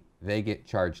BNB, they get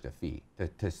charged a fee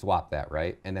to swap that,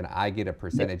 right? And then I get a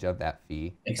percentage of that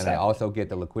fee. Exactly. And I also get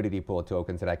the liquidity pool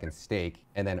tokens that I can stake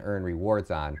and then earn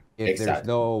rewards on. If Exactly. there's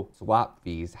no swap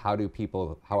fees, how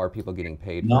are people getting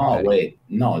paid? No,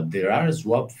 there are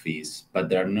swap fees, but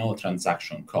there are no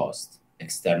transaction costs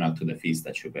external to the fees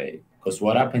that you pay. Because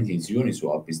what happens in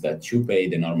Uniswap is that you pay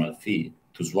the normal fee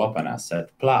to swap an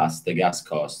asset plus the gas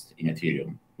cost in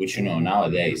Ethereum, which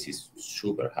nowadays is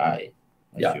super high,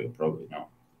 as you probably know.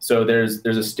 So there's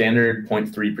a standard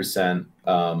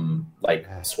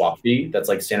 0.3% swap fee that's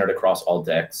like standard across all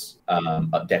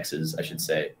dexes, I should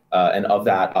say. And of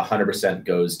that, 100%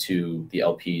 goes to the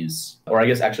LPs, or I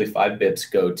guess actually 5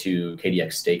 bips go to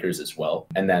KDX stakers as well.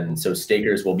 And then so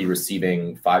stakers will be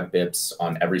receiving 5 bips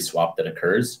on every swap that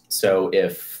occurs. So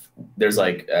if there's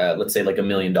like, let's say like $1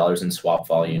 million in swap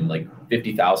volume, like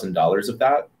 $50,000 of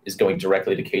that is going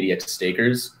directly to KDX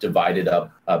stakers, divided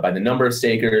up by the number of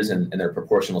stakers and their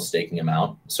proportional staking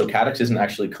amount. So Kaddex isn't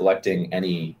actually collecting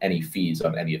any fees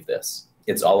on any of this.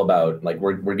 It's all about like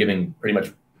we're giving pretty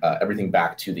much everything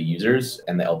back to the users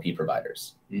and the LP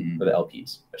providers, or the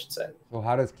LPs, I should say. So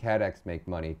how does Kaddex make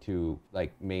money to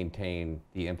like maintain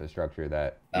the infrastructure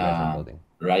that you guys are building?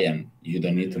 Ryan, you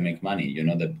don't need to make money.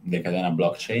 The Kadena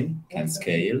blockchain can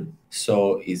scale.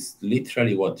 So it's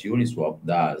literally what Uniswap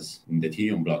does in the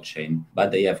Ethereum blockchain,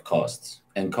 but they have costs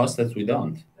and costs that we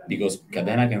don't. because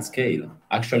Kadena can scale.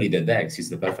 Actually, the DEX is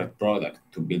the perfect product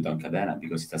to build on Kadena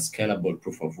because it's a scalable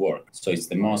proof of work. So it's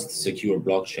the most secure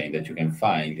blockchain that you can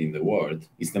find in the world.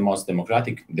 It's the most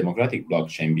democratic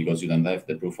blockchain because you don't have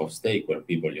the proof of stake where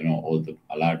people, hold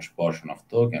a large portion of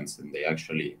tokens and they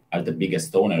actually are the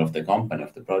biggest owner of the company,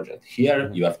 of the project.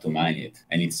 Here, you have to mine it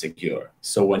and it's secure.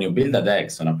 So when you build a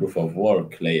DEX on a proof of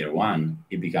work layer 1,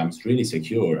 it becomes really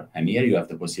secure. And here you have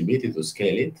the possibility to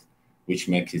scale it, which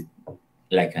makes it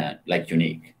like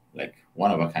unique, like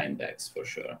one of a kind DEX for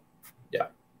sure. Yeah.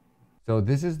 So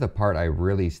this is the part I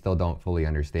really still don't fully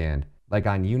understand. Like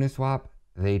on Uniswap,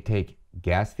 they take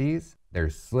gas fees,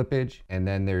 there's slippage, and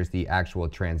then there's the actual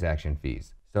transaction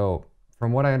fees. So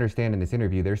from what I understand in this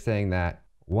interview, they're saying that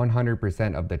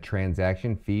 100% of the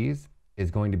transaction fees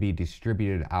is going to be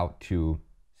distributed out to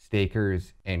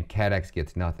stakers and Kaddex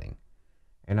gets nothing.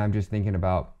 And I'm just thinking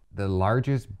about the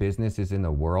largest businesses in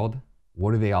the world.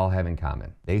 What do they all have in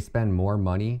common? They spend more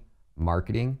money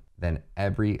marketing than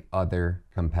every other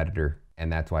competitor, and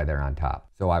that's why they're on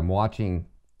top. So I'm watching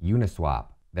Uniswap.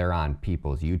 They're on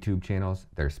people's YouTube channels.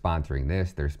 They're sponsoring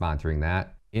this, they're sponsoring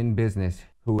that. In business,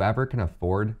 whoever can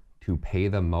afford to pay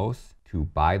the most to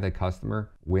buy the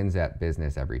customer wins that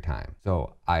business every time.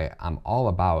 So I'm all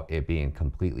about it being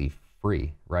completely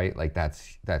free, right? Like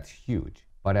that's huge.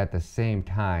 But at the same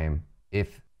time,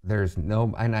 if there's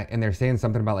no, and they're saying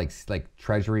something about like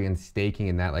treasury and staking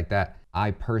and that like that.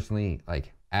 I personally,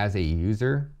 like as a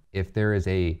user, if there is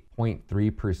a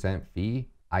 0.3% fee,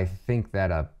 I think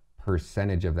that a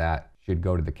percentage of that should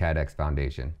go to the Kaddex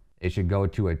Foundation. It should go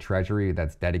to a treasury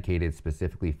that's dedicated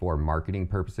specifically for marketing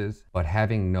purposes, but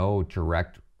having no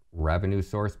direct revenue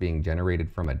source being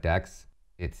generated from a DEX,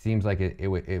 it seems like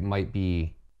it might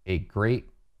be a great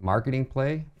marketing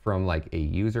play from like a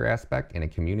user aspect and a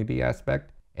community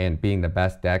aspect, and being the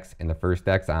best DEX and the first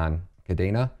DEX on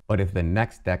Kadena. But if the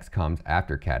next DEX comes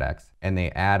after Kaddex and they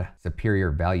add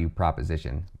superior value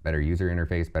proposition, better user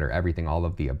interface, better everything, all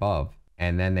of the above,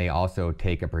 and then they also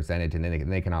take a percentage and then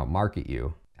they can outmarket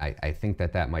you, I think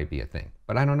that might be a thing.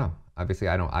 But I don't know. Obviously,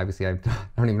 I don't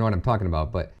even know what I'm talking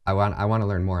about, but I want to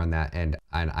learn more on that. And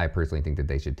I personally think that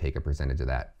they should take a percentage of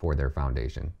that for their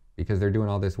foundation because they're doing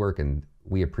all this work and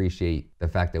we appreciate the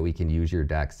fact that we can use your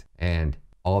DEX and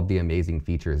all of the amazing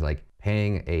features like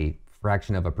paying a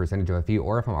fraction of a percentage of a fee,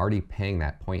 or if I'm already paying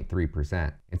that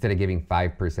 0.3%, instead of giving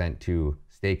 5% to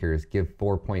stakers, give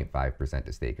 4.5%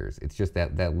 to stakers. It's just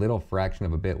that little fraction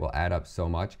of a bit will add up so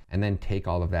much, and then take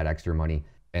all of that extra money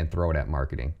and throw it at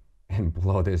marketing and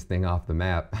blow this thing off the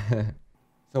map.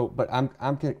 So, but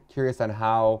I'm curious on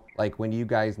how, like when you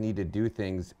guys need to do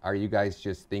things, are you guys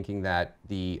just thinking that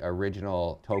the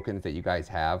original tokens that you guys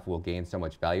have will gain so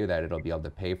much value that it'll be able to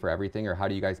pay for everything? Or how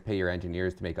do you guys pay your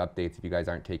engineers to make updates if you guys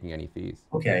aren't taking any fees?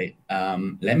 Okay,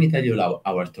 let me tell you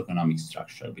our tokenomic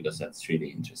structure because that's really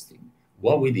interesting.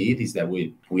 What we did is that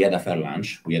we had a fair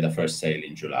launch. We had a first sale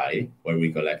in July where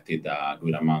we collected a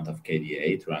good amount of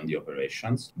KDA to run the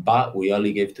operations, but we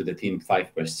only gave to the team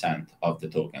 5% of the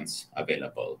tokens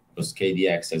available because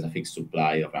KDX has a fixed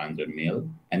supply of 100 mil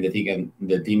and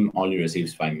the team only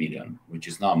receives 5 million, which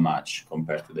is not much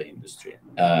compared to the industry.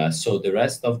 So the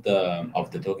rest of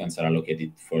the tokens are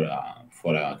allocated for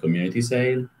a community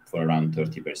sale for around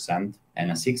 30%,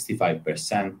 and a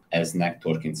 65% as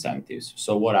network incentives.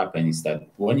 So what happens is that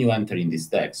when you enter in this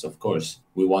DEX, of course,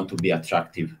 we want to be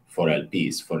attractive for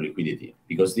LPs, for liquidity,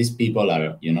 because these people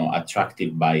are,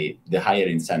 attracted by the higher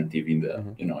incentive in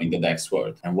the, in the DEX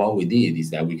world. And what we did is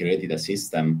that we created a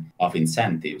system of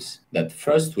incentives that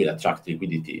first will attract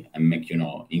liquidity and make,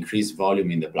 increase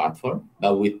volume in the platform.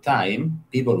 But with time,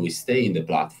 people will stay in the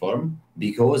platform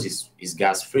because it's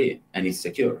gas free and it's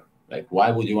secure. Like,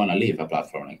 why would you want to leave a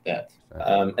platform like that?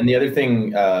 And the other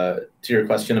thing to your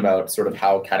question about sort of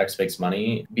how Kaddex makes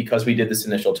money, because we did this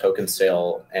initial token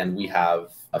sale and we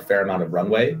have a fair amount of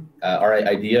runway, our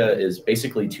idea is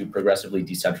basically to progressively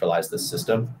decentralize this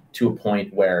system to a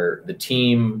point where the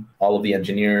team, all of the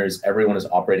engineers, everyone is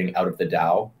operating out of the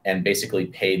DAO and basically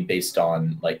paid based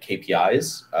on like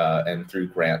KPIs and through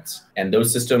grants. And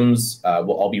those systems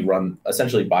will all be run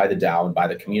essentially by the DAO and by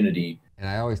the community. And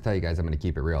I always tell you guys I'm going to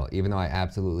keep it real. Even though I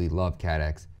absolutely love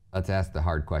Kaddex, let's ask the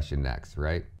hard question next,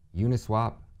 right?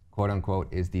 Uniswap, quote unquote,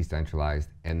 is decentralized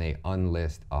and they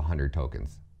unlist 100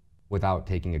 tokens without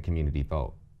taking a community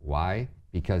vote. Why?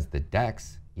 Because the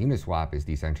DEX, Uniswap, is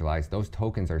decentralized. Those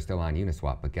tokens are still on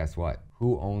Uniswap, but guess what?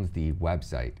 Who owns the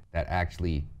website that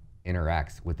actually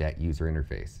interacts with that user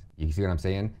interface? You see what I'm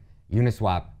saying?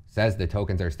 Uniswap says the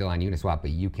tokens are still on Uniswap, but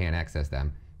you can't access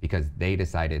them because they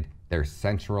decided their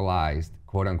centralized,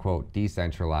 quote unquote,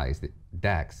 decentralized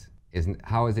DEX.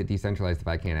 How is it decentralized if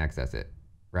I can't access it?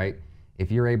 right?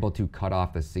 If you're able to cut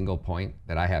off the single point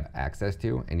that I have access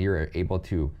to and you're able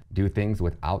to do things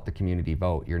without the community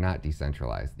vote, you're not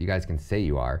decentralized. You guys can say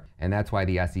you are, and that's why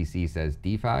the SEC says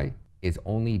DeFi is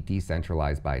only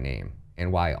decentralized by name,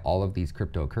 and why all of these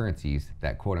cryptocurrencies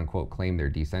that quote unquote claim they're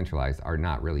decentralized are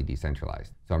not really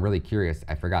decentralized. So I'm really curious,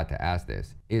 I forgot to ask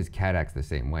this, is Kaddex the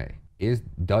same way?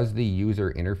 Does the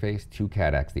user interface to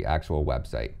Kaddex, the actual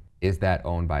website, is that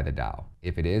owned by the DAO?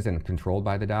 If it is and controlled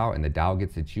by the DAO and the DAO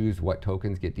gets to choose what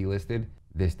tokens get delisted,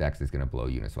 this DEX is gonna blow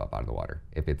Uniswap out of the water.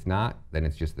 If it's not, then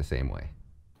it's just the same way.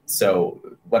 So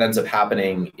what ends up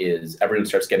happening is everyone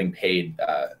starts getting paid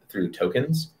through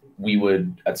tokens. We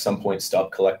would at some point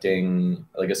stop collecting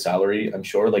like a salary, I'm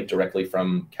sure, like directly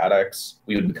from Kaddex.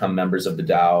 We would become members of the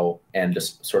DAO and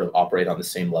just sort of operate on the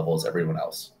same level as everyone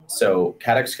else. So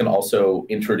Kaddex can also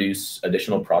introduce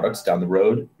additional products down the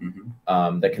road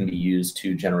that can be used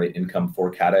to generate income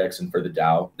for Kaddex and for the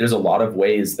DAO. There's a lot of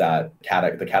ways that the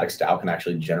Kaddex DAO can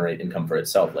actually generate income for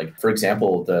itself. Like, for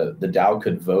example, the DAO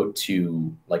could vote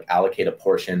to like allocate a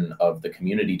portion of the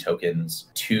community tokens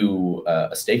to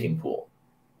a staking pool.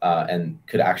 And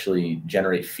could actually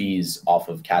generate fees off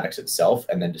of Kaddex itself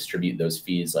and then distribute those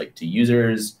fees like to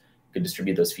users, could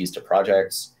distribute those fees to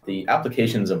projects. The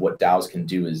applications of what DAOs can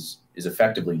do is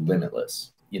effectively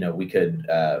limitless. You know, we could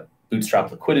bootstrap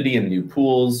liquidity in new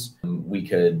pools. We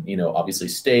could, you know, obviously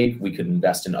stake. We could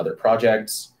invest in other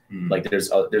projects. Like there's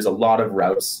a lot of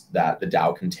routes that the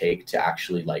DAO can take to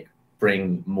actually like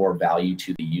bring more value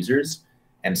to the users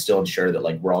and still ensure that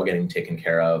like we're all getting taken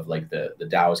care of, like the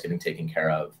DAO is getting taken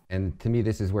care of. And to me,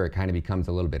 this is where it kind of becomes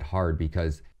a little bit hard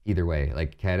because either way,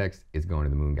 like Kaddex is going to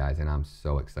the moon, guys, and I'm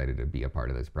so excited to be a part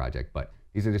of this project. But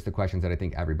these are just the questions that I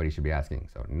think everybody should be asking.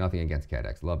 So nothing against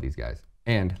Kaddex, love these guys.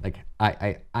 And like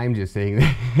I'm just saying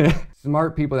that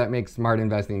smart people that make smart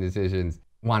investing decisions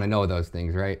want to know those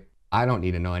things, right? I don't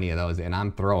need to know any of those, and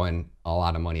I'm throwing a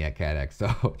lot of money at Kaddex.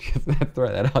 So just throw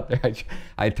that out there.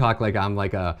 I talk like I'm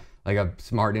like a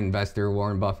smart investor,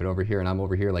 Warren Buffett over here, and I'm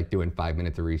over here like doing 5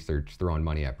 minutes of research, throwing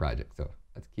money at projects. So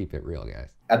let's keep it real,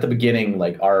 guys. At the beginning,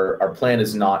 like our plan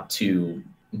is not to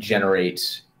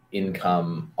generate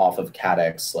income off of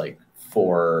Kaddex, like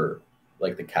for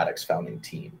like the Kaddex founding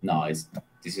team. No,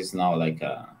 this is not like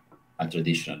a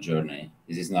traditional journey.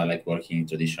 This is not like working in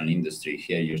traditional industry.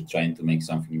 Here you're trying to make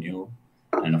something new,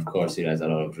 and of course it has a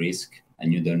lot of risk,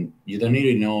 and you don't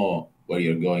really know where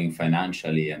you're going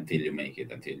financially until you make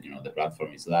it, until you know the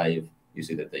platform is live. You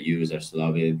see that the users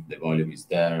love it, the volume is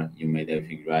there, you made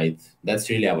everything right. That's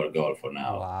really our goal for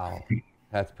now. Wow,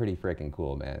 that's pretty freaking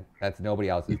cool, man. Nobody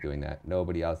else is doing that.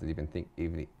 Nobody else is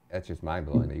even that's just mind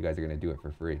blowing that you guys are gonna do it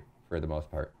for free for the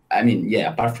most part. I mean,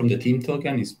 yeah, apart from the team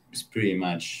token, it's pretty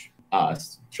much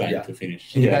us trying to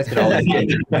finish. You guys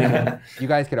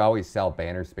could always sell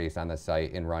banner space on the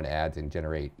site and run ads and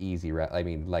generate easy. I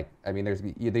mean, there's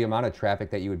the amount of traffic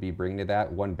that you would be bringing to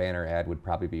that one banner ad would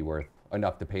probably be worth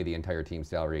enough to pay the entire team's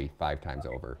salary 5 times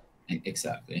over.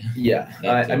 Exactly. Yeah,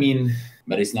 I mean,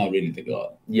 but it's not really the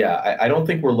goal. Yeah, I don't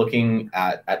think we're looking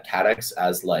at Kaddex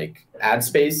as like ad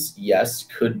space. Yes,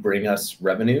 could bring us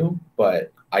revenue,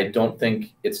 but I don't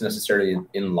think it's necessarily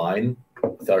in line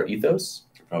with our ethos.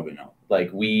 Probably not. Like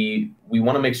we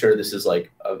want to make sure this is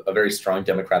like a very strong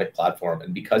democratic platform,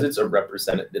 and because it's a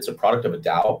product of a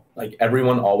DAO, like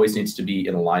everyone always needs to be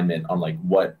in alignment on like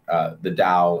what the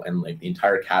DAO and like the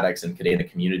entire Kaddex and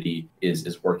Kadena community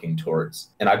is working towards.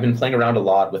 And I've been playing around a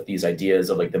lot with these ideas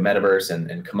of like the metaverse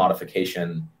and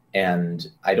commodification. And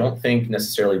I don't think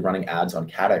necessarily running ads on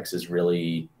Kaddex is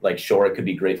really like, sure, it could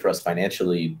be great for us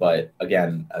financially, but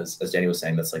again, as Danny was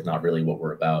saying, that's like not really what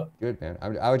we're about. Good, man.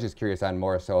 I was just curious on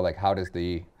more so like how does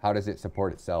it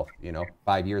support itself? You know,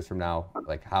 5 years from now,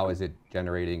 like how is it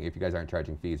generating? If you guys aren't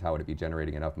charging fees, how would it be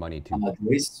generating enough money to?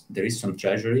 There is some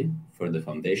treasury for the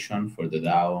foundation, for the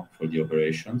DAO, for the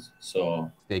operations.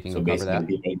 So staking will cover that.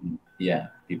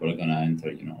 People are gonna enter,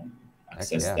 you know,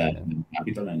 access that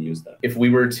capital and use that. If we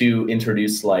were to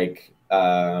introduce like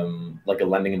a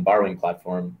lending and borrowing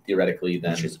platform, theoretically,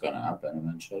 then which is gonna happen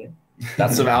eventually.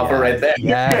 That's some alpha right there.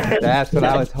 Yeah, that's what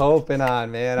I was hoping on,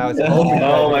 man. I was hoping.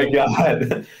 Oh my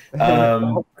god.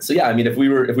 So yeah, I mean, if we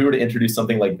were to introduce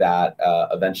something like that,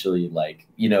 eventually, like,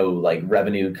 you know, like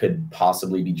revenue could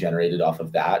possibly be generated off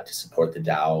of that to support the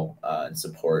DAO and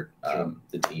support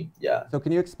the team. Yeah. So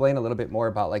can you explain a little bit more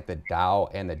about like the DAO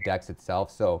and the DEX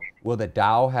itself? So will the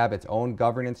DAO have its own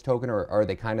governance token, or are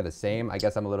they kind of the same? I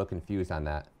guess I'm a little confused on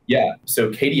that. Yeah,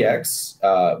 so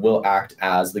KDX will act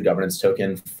as the governance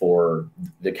token for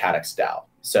the Kaddex DAO.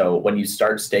 So when you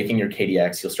start staking your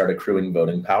KDX, you'll start accruing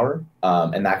voting power,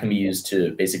 and that can be used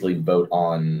to basically vote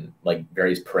on like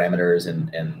various parameters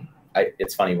and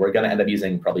it's funny, we're going to end up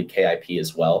using probably KIP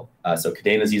as well. So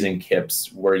Kadena is using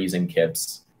KIPs, we're using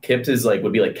KIPs. KIPs is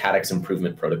would be like Kaddex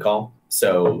improvement protocol.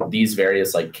 So these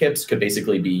various KIPs could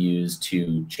basically be used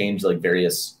to change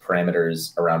various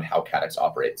parameters around how Kaddex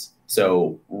operates.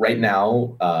 So right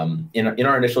now, in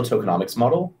our initial tokenomics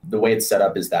model, the way it's set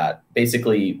up is that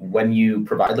basically when you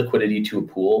provide liquidity to a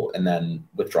pool and then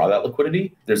withdraw that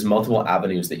liquidity, there's multiple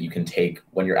avenues that you can take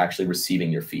when you're actually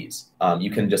receiving your fees.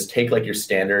 You can just take your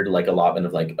standard allotment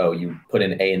of oh, you put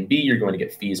in A and B, you're going to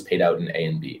get fees paid out in A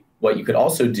and B. What you could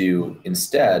also do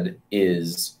instead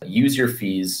is use your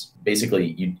fees.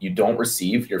 Basically, you don't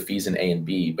receive your fees in A and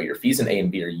B, but your fees in A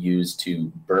and B are used to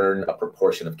burn a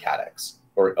proportion of Kaddex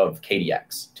or of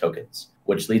KDX tokens,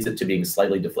 which leads it to being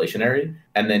slightly deflationary.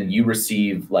 And then you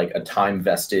receive a time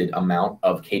vested amount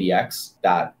of KDX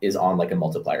that is on a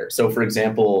multiplier. So for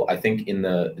example, I think in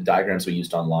the diagrams we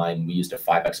used online, we used a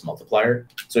 5x multiplier.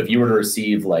 So if you were to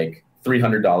receive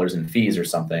 $300 in fees or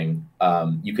something,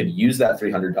 you could use that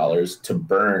 $300 to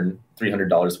burn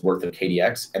 $300 worth of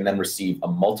KDX and then receive a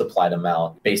multiplied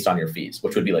amount based on your fees,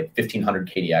 which would be 1,500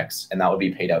 KDX, and that would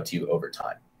be paid out to you over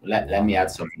time. Let me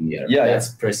add something here. Yeah,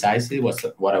 that's precisely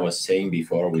what I was saying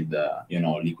before with the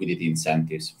liquidity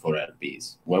incentives for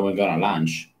LPs. When we're gonna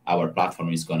launch, our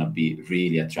platform is gonna be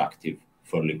really attractive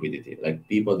for liquidity.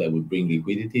 People that will bring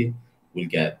liquidity will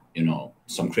get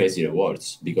some crazy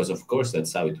rewards, because of course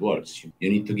that's how it works. You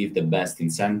need to give the best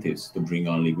incentives to bring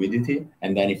on liquidity,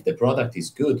 and then if the product is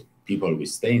good, people will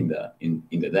stay in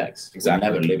the DEX. Exactly.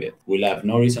 We'll never leave it. We'll have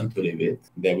no reason to leave it.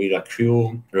 They will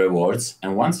accrue rewards,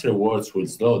 and once rewards will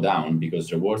slow down,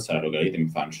 because rewards are a logarithm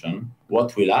function,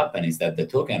 what will happen is that the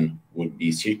token will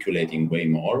be circulating way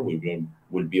more,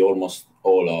 will be almost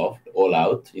all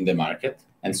out in the market.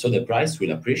 And so the price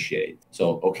will appreciate.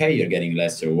 So, okay, you're getting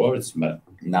less rewards, but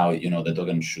now, the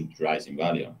token should rise in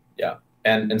value. Yeah.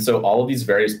 And so all of these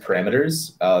various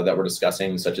parameters that we're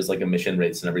discussing, such as emission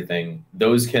rates and everything,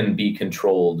 those can be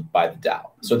controlled by the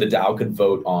DAO. So the DAO could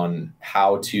vote on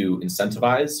how to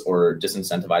incentivize or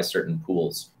disincentivize certain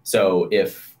pools. So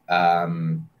if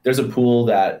there's a pool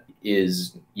that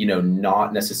is,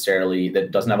 not necessarily, that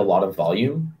doesn't have a lot of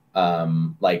volume,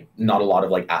 not a lot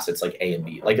of assets A and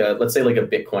B, let's say a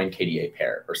Bitcoin KDA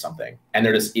pair or something, and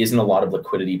there just isn't a lot of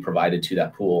liquidity provided to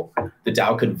that pool, the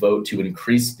DAO could vote to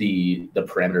increase the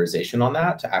parameterization on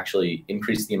that to actually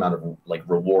increase the amount of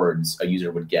rewards a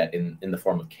user would get in the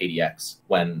form of KDX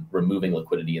when removing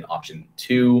liquidity in option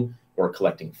 2 or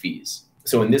collecting fees.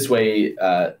 So in this way,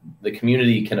 the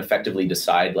community can effectively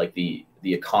decide the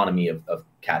economy of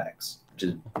Kaddex, which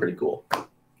is pretty cool.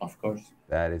 Of course.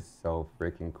 That is so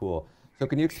freaking cool. So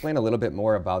can you explain a little bit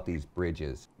more about these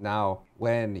bridges? Now,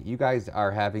 when you guys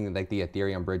are having the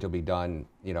Ethereum bridge will be done,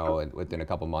 within a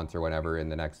couple months or whenever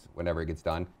it gets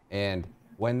done. And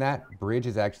when that bridge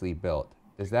is actually built,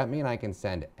 does that mean I can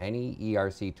send any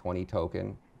ERC20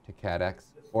 token to Kaddex?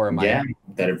 Or am I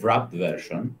the wrapped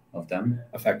version of them?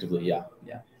 Effectively, yeah.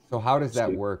 Yeah. So how does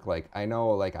that work? I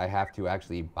know I have to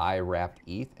actually buy wrapped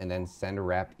ETH and then send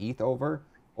wrapped ETH over,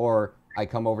 or I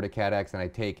come over to Kaddex and I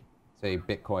take, say,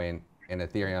 Bitcoin and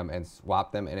Ethereum and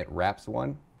swap them and it wraps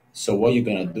one? So what you're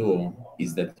going to do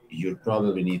is that you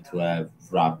probably need to have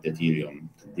wrapped Ethereum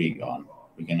to bring on.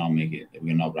 We cannot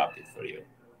wrap it for you.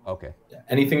 Okay. Yeah.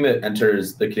 Anything that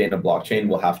enters the Kadena blockchain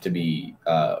will have to be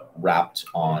wrapped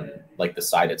on the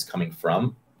side it's coming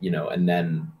from, and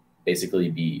then basically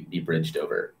be bridged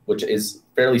over, which is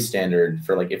fairly standard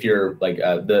for if you're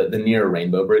the near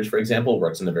Rainbow Bridge, for example,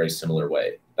 works in a very similar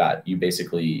way. That you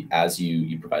basically, as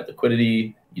you provide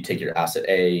liquidity, you take your asset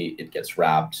A, it gets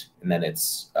wrapped, and then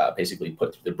it's basically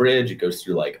put through the bridge. It goes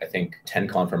through I think 10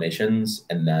 confirmations,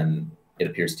 and then it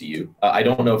appears to you. I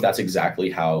don't know if that's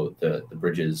exactly how the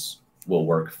bridges will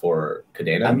work for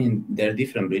Kadena. I mean, there are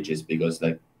different bridges, because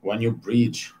when you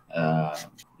bridge,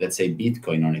 let's say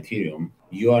Bitcoin on Ethereum,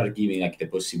 you are giving the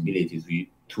possibility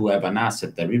to have an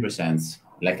asset that represents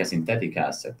a synthetic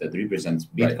asset that represents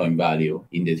Bitcoin value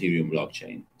in the Ethereum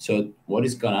blockchain. So what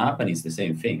is going to happen is the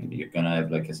same thing. You're going to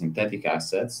have a synthetic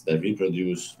assets that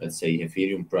reproduce, let's say,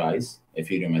 Ethereum price,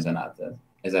 Ethereum as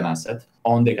an asset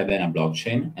on the Kadena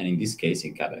blockchain, and in this case,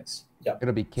 in Kaddex. Yeah,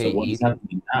 it'll be KE. So what is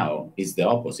happening now is the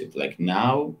opposite.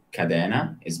 Now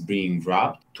Kadena is being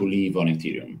wrapped to live on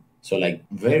Ethereum. So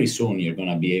very soon you're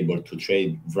going to be able to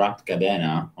trade wrapped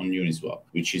Kadena on Uniswap,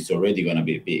 which is already going to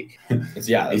be big.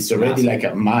 It's already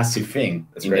a massive thing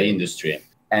in the industry.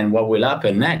 And what will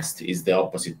happen next is the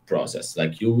opposite process.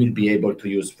 You will be able to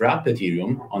use wrapped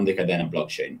Ethereum on the Kadena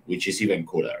blockchain, which is even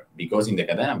cooler, because in the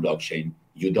Kadena blockchain,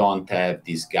 you don't have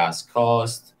this gas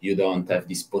cost. You don't have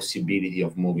this possibility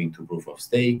of moving to proof of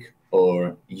stake.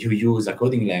 or you use a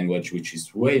coding language which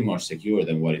is way more secure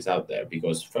than what is out there.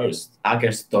 Because first,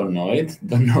 hackers don't know it,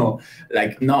 don't know,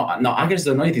 like, no, hackers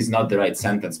don't know it is not the right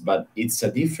sentence, but it's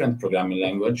a different programming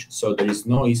language. So there is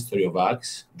no history of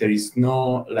hacks. There is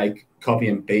no like copy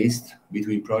and paste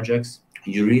between projects.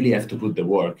 You really have to put the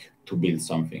work to build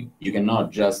something. You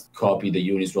cannot just copy the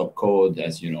Uniswap code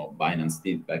as, you know, Binance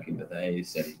did back in the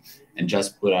days and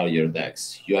just put out your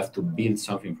DEX. You have to build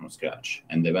something from scratch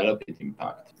and develop it in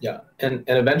Pact. Yeah, and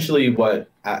eventually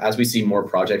as we see more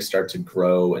projects start to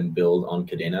grow and build on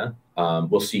Kadena,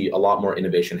 we'll see a lot more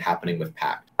innovation happening with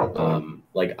Pact.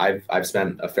 Like I've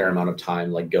spent a fair amount of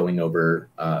time like going over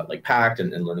like Pact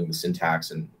and learning the syntax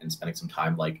and spending some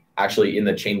time like actually in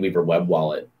the Chainweaver web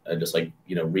wallet, just like,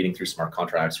 you know, reading through smart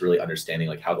contracts, really understanding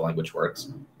like how the language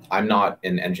works. I'm not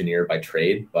an engineer by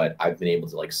trade, but I've been able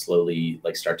to like slowly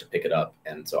like start to pick it up.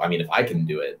 And so, I mean, if I can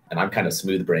do it, and I'm kind of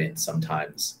smooth brained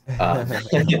sometimes,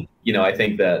 you know, I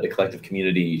think that the collective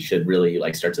community should really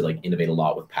like start to like innovate a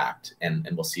lot with Pact, and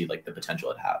we'll see like the potential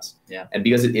it has. Yeah. And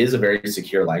because it is a very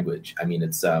secure language, I mean,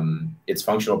 it's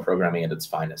functional programming at its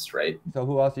finest, right? So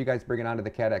who else are you guys bringing onto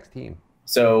the Kaddex team?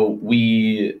 So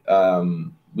we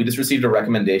just received a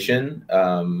recommendation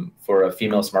for a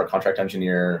female smart contract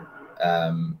engineer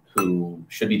who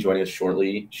should be joining us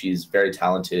shortly. She's very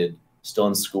talented, still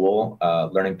in school,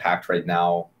 learning Pact right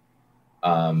now,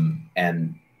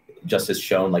 and just has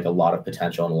shown like a lot of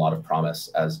potential and a lot of promise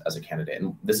as a candidate.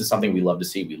 And this is something we love to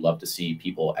see. We love to see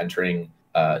people entering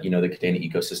you know, the Kadena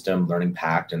ecosystem, learning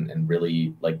Pact and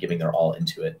really like giving their all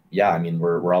into it. Yeah, I mean,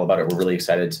 we're all about it. We're really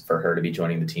excited for her to be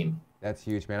joining the team. That's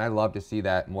huge, man. I love to see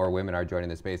that more women are joining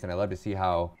the space, and I love to see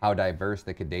how diverse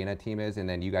the Kadena team is, and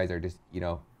then you guys are just, you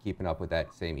know, keeping up with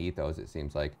that same ethos, it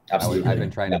seems like. Absolutely. I've been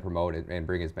trying to promote it and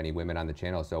bring as many women on the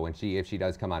channel, so when if she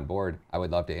does come on board, I would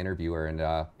love to interview her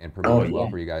and promote it well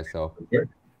for you guys. So Sure.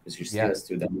 She's still a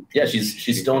student. Yeah,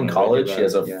 she's still in college. She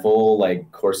has a full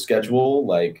like course schedule,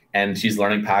 like, and she's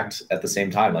learning Pact at the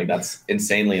same time. Like that's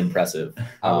insanely impressive.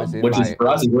 Which is for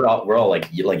us, we're all like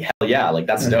hell yeah, like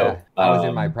that's dope. I was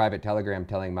in my private Telegram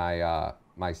telling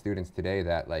my students today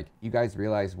that like, you guys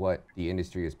realize what the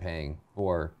industry is paying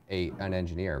for an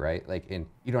engineer, right? Like, and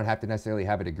you don't have to necessarily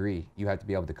have a degree. You have to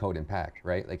be able to code in Pact,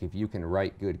 right? Like if you can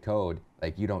write good code,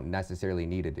 like you don't necessarily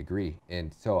need a degree.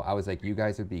 And so I was like, you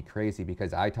guys would be crazy,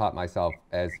 because I taught myself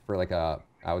I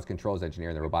was controls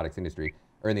engineer in the robotics industry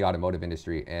or in the automotive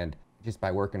industry. And just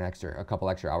by working a couple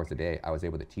extra hours a day, I was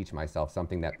able to teach myself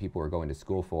something that people were going to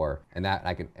school for, and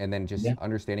then just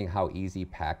understanding how easy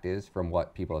Pact is from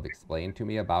what people have explained to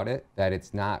me about it, that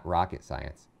it's not rocket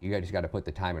science. You guys just got to put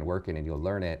the time and work in and you'll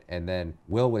learn it. And then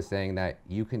Will was saying that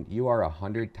you are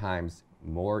 100 times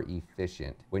more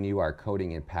efficient when you are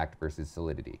coding in Pact versus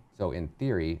Solidity. So in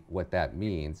theory, what that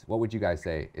means, what would you guys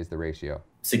say is the ratio?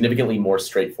 Significantly more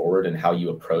straightforward in how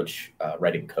you approach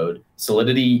writing code.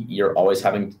 Solidity, you're always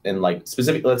having, in like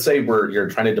specific, let's say you're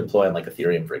trying to deploy on like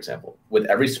Ethereum, for example. With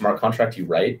every smart contract you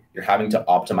write, you're having to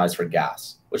optimize for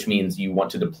gas, which means you want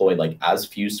to deploy like as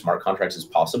few smart contracts as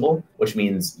possible, which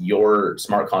means your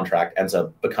smart contract ends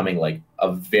up becoming like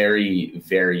a very,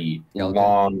 very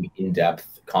long,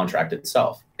 in-depth contract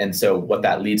itself. And so what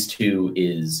that leads to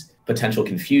is potential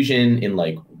confusion in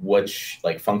like which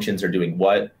like functions are doing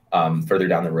what further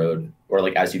down the road, or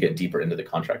like as you get deeper into the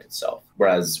contract itself.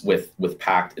 Whereas with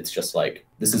Pact, it's just like,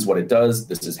 this is what it does,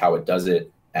 this is how it does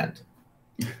it, and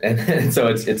so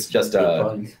it's just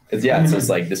it's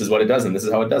like, this is what it does and this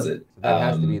is how it does it.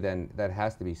 So that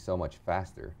has to be so much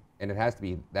faster, and it has to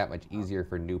be that much easier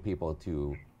for new people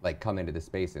to like come into the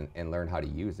space and learn how to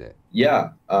use it. Yeah,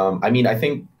 I mean, I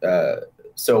think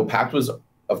so Pact was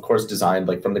of course designed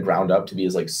like from the ground up to be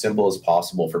as like simple as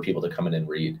possible for people to come in and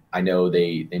read. I know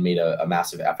they made a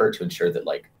massive effort to ensure that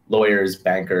like lawyers,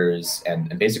 bankers,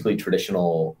 and basically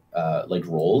traditional like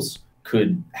roles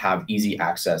could have easy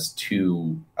access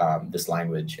to this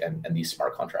language and these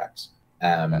smart contracts.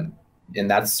 And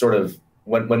that's sort of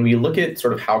when we look at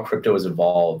sort of how crypto has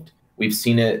evolved, we've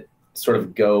seen it sort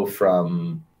of go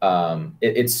from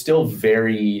it's still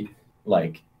very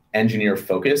like engineer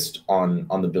focused on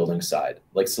the building side.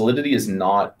 Like Solidity is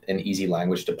not an easy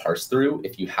language to parse through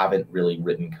if you haven't really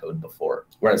written code before.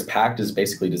 Whereas Pact is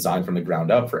basically designed from the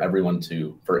ground up for anyone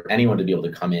to be able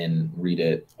to come in, read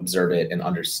it, observe it, and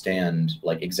understand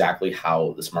like exactly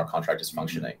how the smart contract is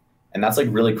functioning. And that's like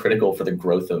really critical for the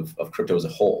growth of crypto as a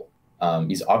whole.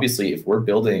 Because obviously if we're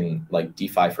building like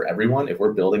DeFi for everyone, if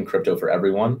we're building crypto for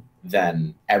everyone,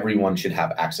 then everyone should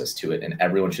have access to it and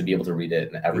everyone should be able to read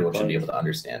it and everyone should be able to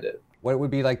understand it. What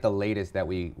would be like the latest that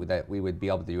we would be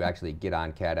able to actually get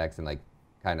on Kaddex and like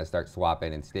kind of start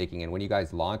swapping and staking. And when you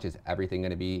guys launch, is everything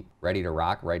going to be ready to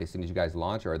rock right as soon as you guys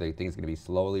launch, or are they things going to be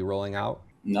slowly rolling out?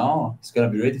 No, it's gonna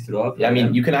be ready to rock. Yeah, I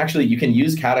mean, you can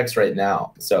use Kaddex right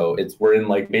now. So we're in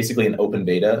like basically an open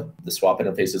beta. The swap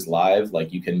interface is live.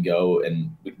 Like you can go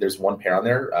and there's one pair on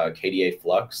there, KDA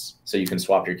Flux. So you can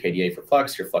swap your KDA for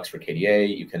Flux, your Flux for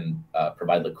KDA. You can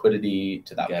provide liquidity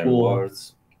to that pool,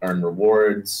 rewards, earn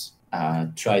rewards.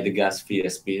 Try the gas fee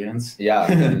experience.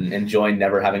 Yeah, and enjoy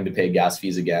never having to pay gas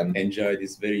fees again. Enjoy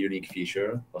this very unique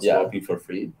feature of swapping for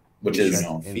free, which is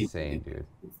insane, dude.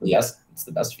 Yes, it's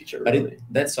the best feature. But really.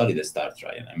 That's only the start,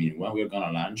 right? I mean, when we're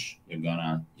gonna launch,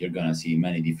 you're gonna see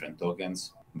many different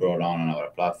tokens brought on our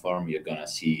platform. You're gonna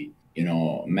see,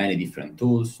 many different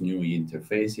tools, new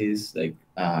interfaces.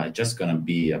 Like, just gonna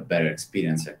be a better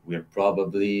experience. Like, we're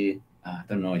probably, I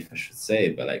don't know if I should say,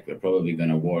 but like we're probably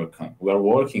gonna we're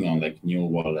working on like new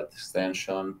wallet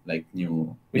extension, like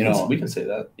new. We can say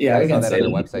that. Yeah, I saw that on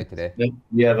the website today.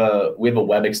 We have a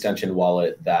web extension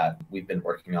wallet that we've been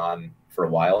working on for a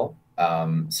while.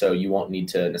 So you won't need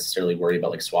to necessarily worry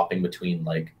about like swapping between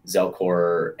like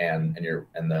Zelcore and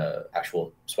the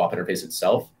actual swap interface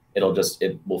itself.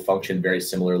 It will function very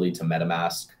similarly to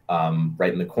MetaMask.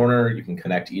 Right in the corner, you can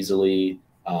connect easily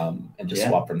and just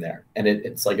swap from there. And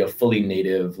it's like a fully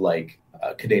native like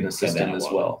Kadena system as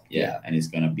well. Yeah, and it's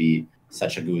gonna be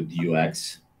such a good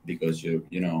UX because you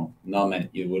will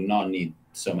not need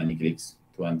so many clicks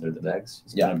to enter the DEX.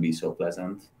 It's gonna be so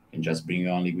pleasant. You can just bring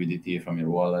on liquidity from your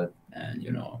wallet and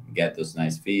get those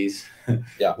nice fees.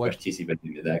 Participate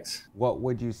in the DEX. What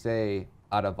would you say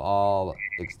out of all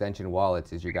extension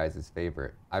wallets is your guys'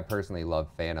 favorite? I personally love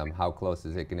Phantom. How close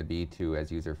is it going to be to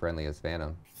as user friendly as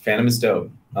Phantom? Phantom is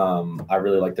dope. I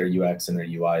really like their UX and their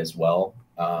UI as well.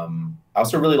 I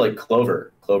also really like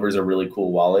Clover. Clover is a really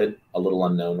cool wallet, a little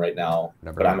unknown right now,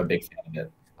 but I'm a big fan of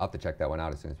it. I'll have to check that one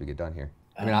out as soon as we get done here.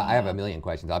 I mean, I have a million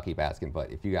questions. I'll keep asking,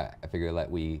 but if you got, I figure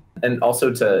And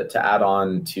also to add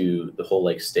on to the whole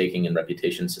like staking and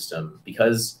reputation system,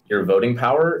 because your voting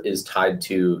power is tied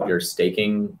to your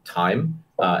staking time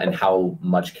and how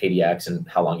much KDX and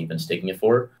how long you've been staking it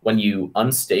for. When you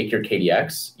unstake your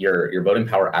KDX, your voting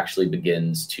power actually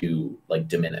begins to like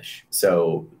diminish.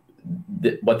 So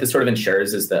what this sort of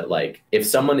ensures is that like if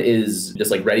someone is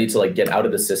just like ready to like get out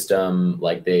of the system,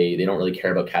 like they don't really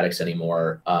care about Kaddex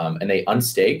anymore, and they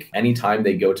unstake anytime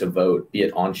they go to vote, be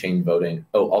it on-chain voting.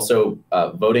 Oh, also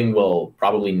voting will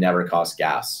probably never cost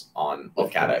gas on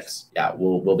Kaddex. Yeah,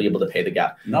 we'll be able to pay the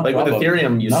gas. Like with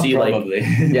Ethereum, you see probably.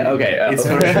 Like yeah, okay, it's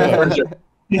for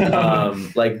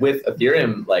sure. Like with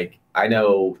Ethereum, like I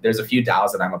know there's a few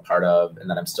DAOs that I'm a part of and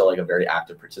that I'm still like a very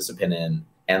active participant in.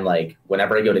 And like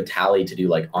whenever I go to Tally to do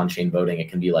like on-chain voting, it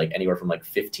can be like anywhere from like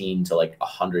 $15 to like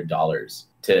 $100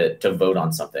 to vote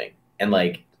on something. And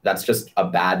like that's just a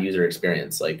bad user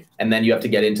experience. Like, and then you have to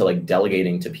get into like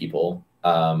delegating to people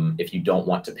if you don't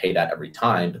want to pay that every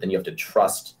time. But then you have to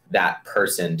trust that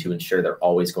person to ensure they're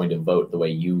always going to vote the way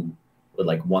you would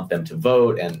like want them to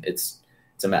vote, and it's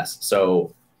a mess.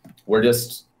 So we're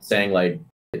just saying like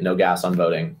no gas on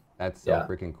voting. That's so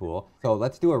freaking cool. So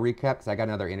let's do a recap because I got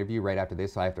another interview right after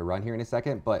this, so I have to run here in a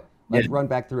second. But let's run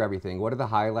back through everything. What are the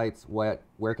highlights? Where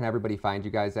can everybody find you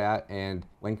guys at? And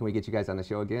when can we get you guys on the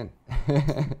show again?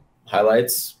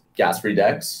 Highlights, gas-free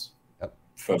DEX. Yep.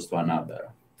 First one out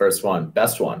there. First one,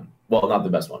 best one. Well, not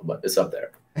the best one, but it's up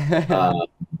there.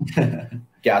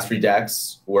 Gas-free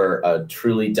DEX, we're a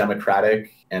truly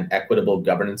democratic and equitable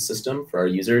governance system for our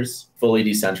users, fully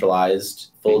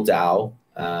decentralized, full DAO.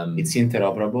 It's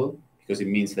interoperable because it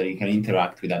means that you can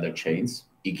interact with other chains.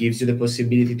 It gives you the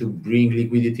possibility to bring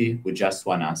liquidity with just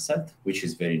one asset, which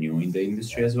is very new in the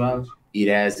industry as well. It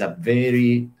has a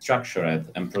very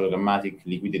structured and programmatic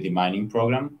liquidity mining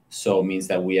program. So it means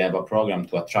that we have a program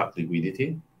to attract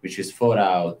liquidity, which is thought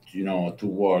out, to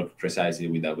work precisely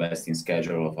with a vesting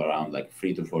schedule of around like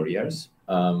 3 to 4 years.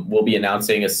 We'll be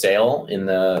announcing a sale in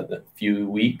the few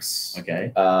weeks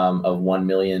of 1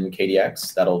 million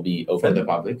KDX. That'll be open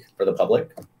for the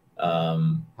public.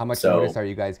 How much notice are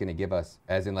you guys going to give us?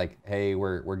 As in like, hey,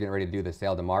 we're getting ready to do the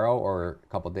sale tomorrow or a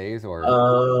couple days or?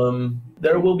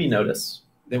 There will be notice.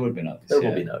 There will be notice. There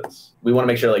will be notice. We want to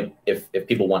make sure like if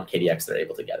people want KDX, they're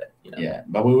able to get it. Yeah,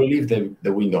 but we will leave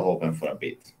the window open for a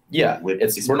bit. Yeah, we're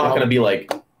not going to be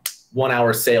like 1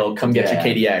 hour sale, come get your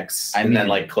KDX, and then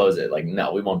like close it. Like,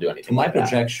 no, we won't do anything. To my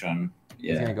projection,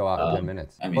 it's going to go out in 10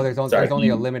 minutes. I mean, well, there's only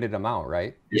a limited amount,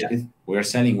 right? Yeah, we're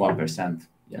selling 1%.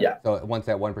 Yeah. So once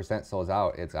that 1% sells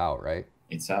out, it's out, right?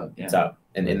 It's out. Yeah. It's out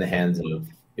and in the hands of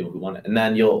people who want it. And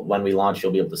then when we launch,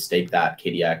 you'll be able to stake that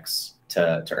KDX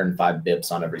to earn 5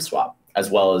 bips on every swap, as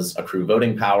well as accrue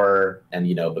voting power and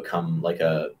become like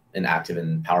a an active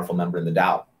and powerful member in the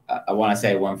DAO. I want to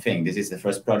say one thing. This is the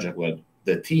first project where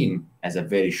the team has a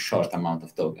very short amount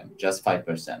of token, just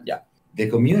 5%. Yeah. The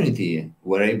community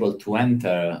were able to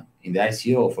enter in the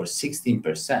ICO for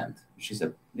 16%, which is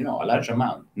a large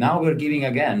amount. Now we're giving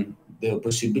again the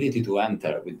possibility to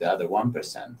enter with the other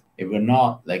 1%. If we're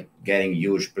not like getting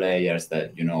huge players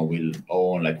that will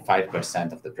own like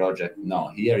 5% of the project. No,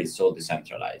 here it's all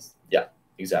decentralized. Yeah,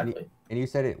 exactly. And you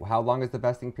said it. How long is the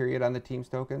vesting period on the team's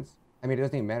tokens? I mean, it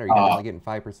doesn't even matter. You guys are only getting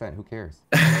 5%. Who cares?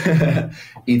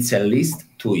 It's at least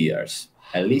 2 years.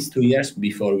 At least 2 years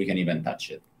before we can even touch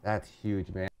it. That's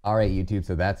huge, man. All right, YouTube.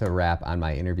 So that's a wrap on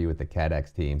my interview with the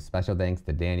Kaddex team. Special thanks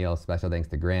to Daniel. Special thanks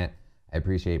to Grant. I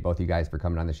appreciate both you guys for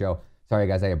coming on the show. Sorry,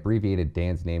 guys, I abbreviated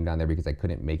Dan's name down there because I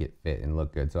couldn't make it fit and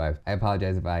look good. So I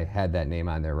apologize if I had that name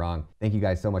on there wrong. Thank you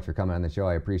guys so much for coming on the show.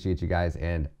 I appreciate you guys,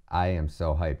 and I am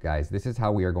so hyped, guys. This is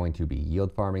how we are going to be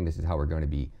yield farming. This is how we're going to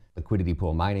be liquidity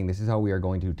pool mining. This is how we are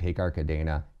going to take our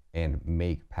Kadena and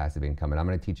make passive income. And I'm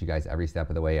going to teach you guys every step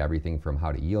of the way, everything from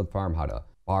how to yield farm, how to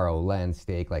borrow, lend,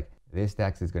 stake. Like, this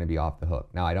DEX is going to be off the hook.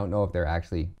 Now, I don't know if they're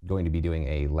actually going to be doing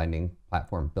a lending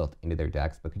platform built into their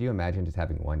DEX, but could you imagine just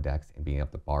having one DEX and being able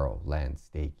to borrow, lend,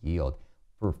 stake, yield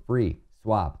for free,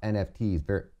 swap, NFTs?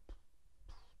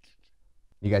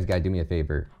 You guys got to do me a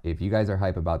favor. If you guys are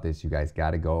hype about this, you guys got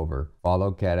to go over,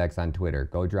 follow Kaddex on Twitter,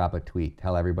 go drop a tweet,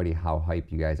 tell everybody how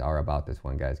hype you guys are about this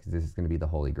one, guys, because this is going to be the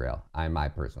holy grail, in my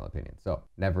personal opinion. So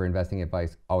never investing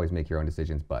advice, always make your own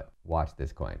decisions, but watch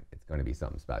this coin. It's going to be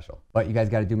something special. But you guys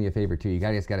got to do me a favor too. You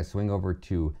guys got to swing over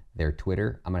to their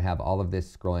Twitter. I'm going to have all of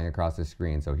this scrolling across the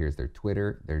screen. So here's their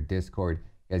Twitter, their Discord.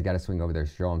 You guys got to swing over there,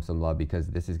 show them some love, because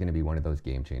this is going to be one of those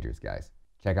game changers, guys.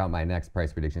 Check out my next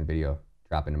price prediction video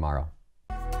dropping tomorrow.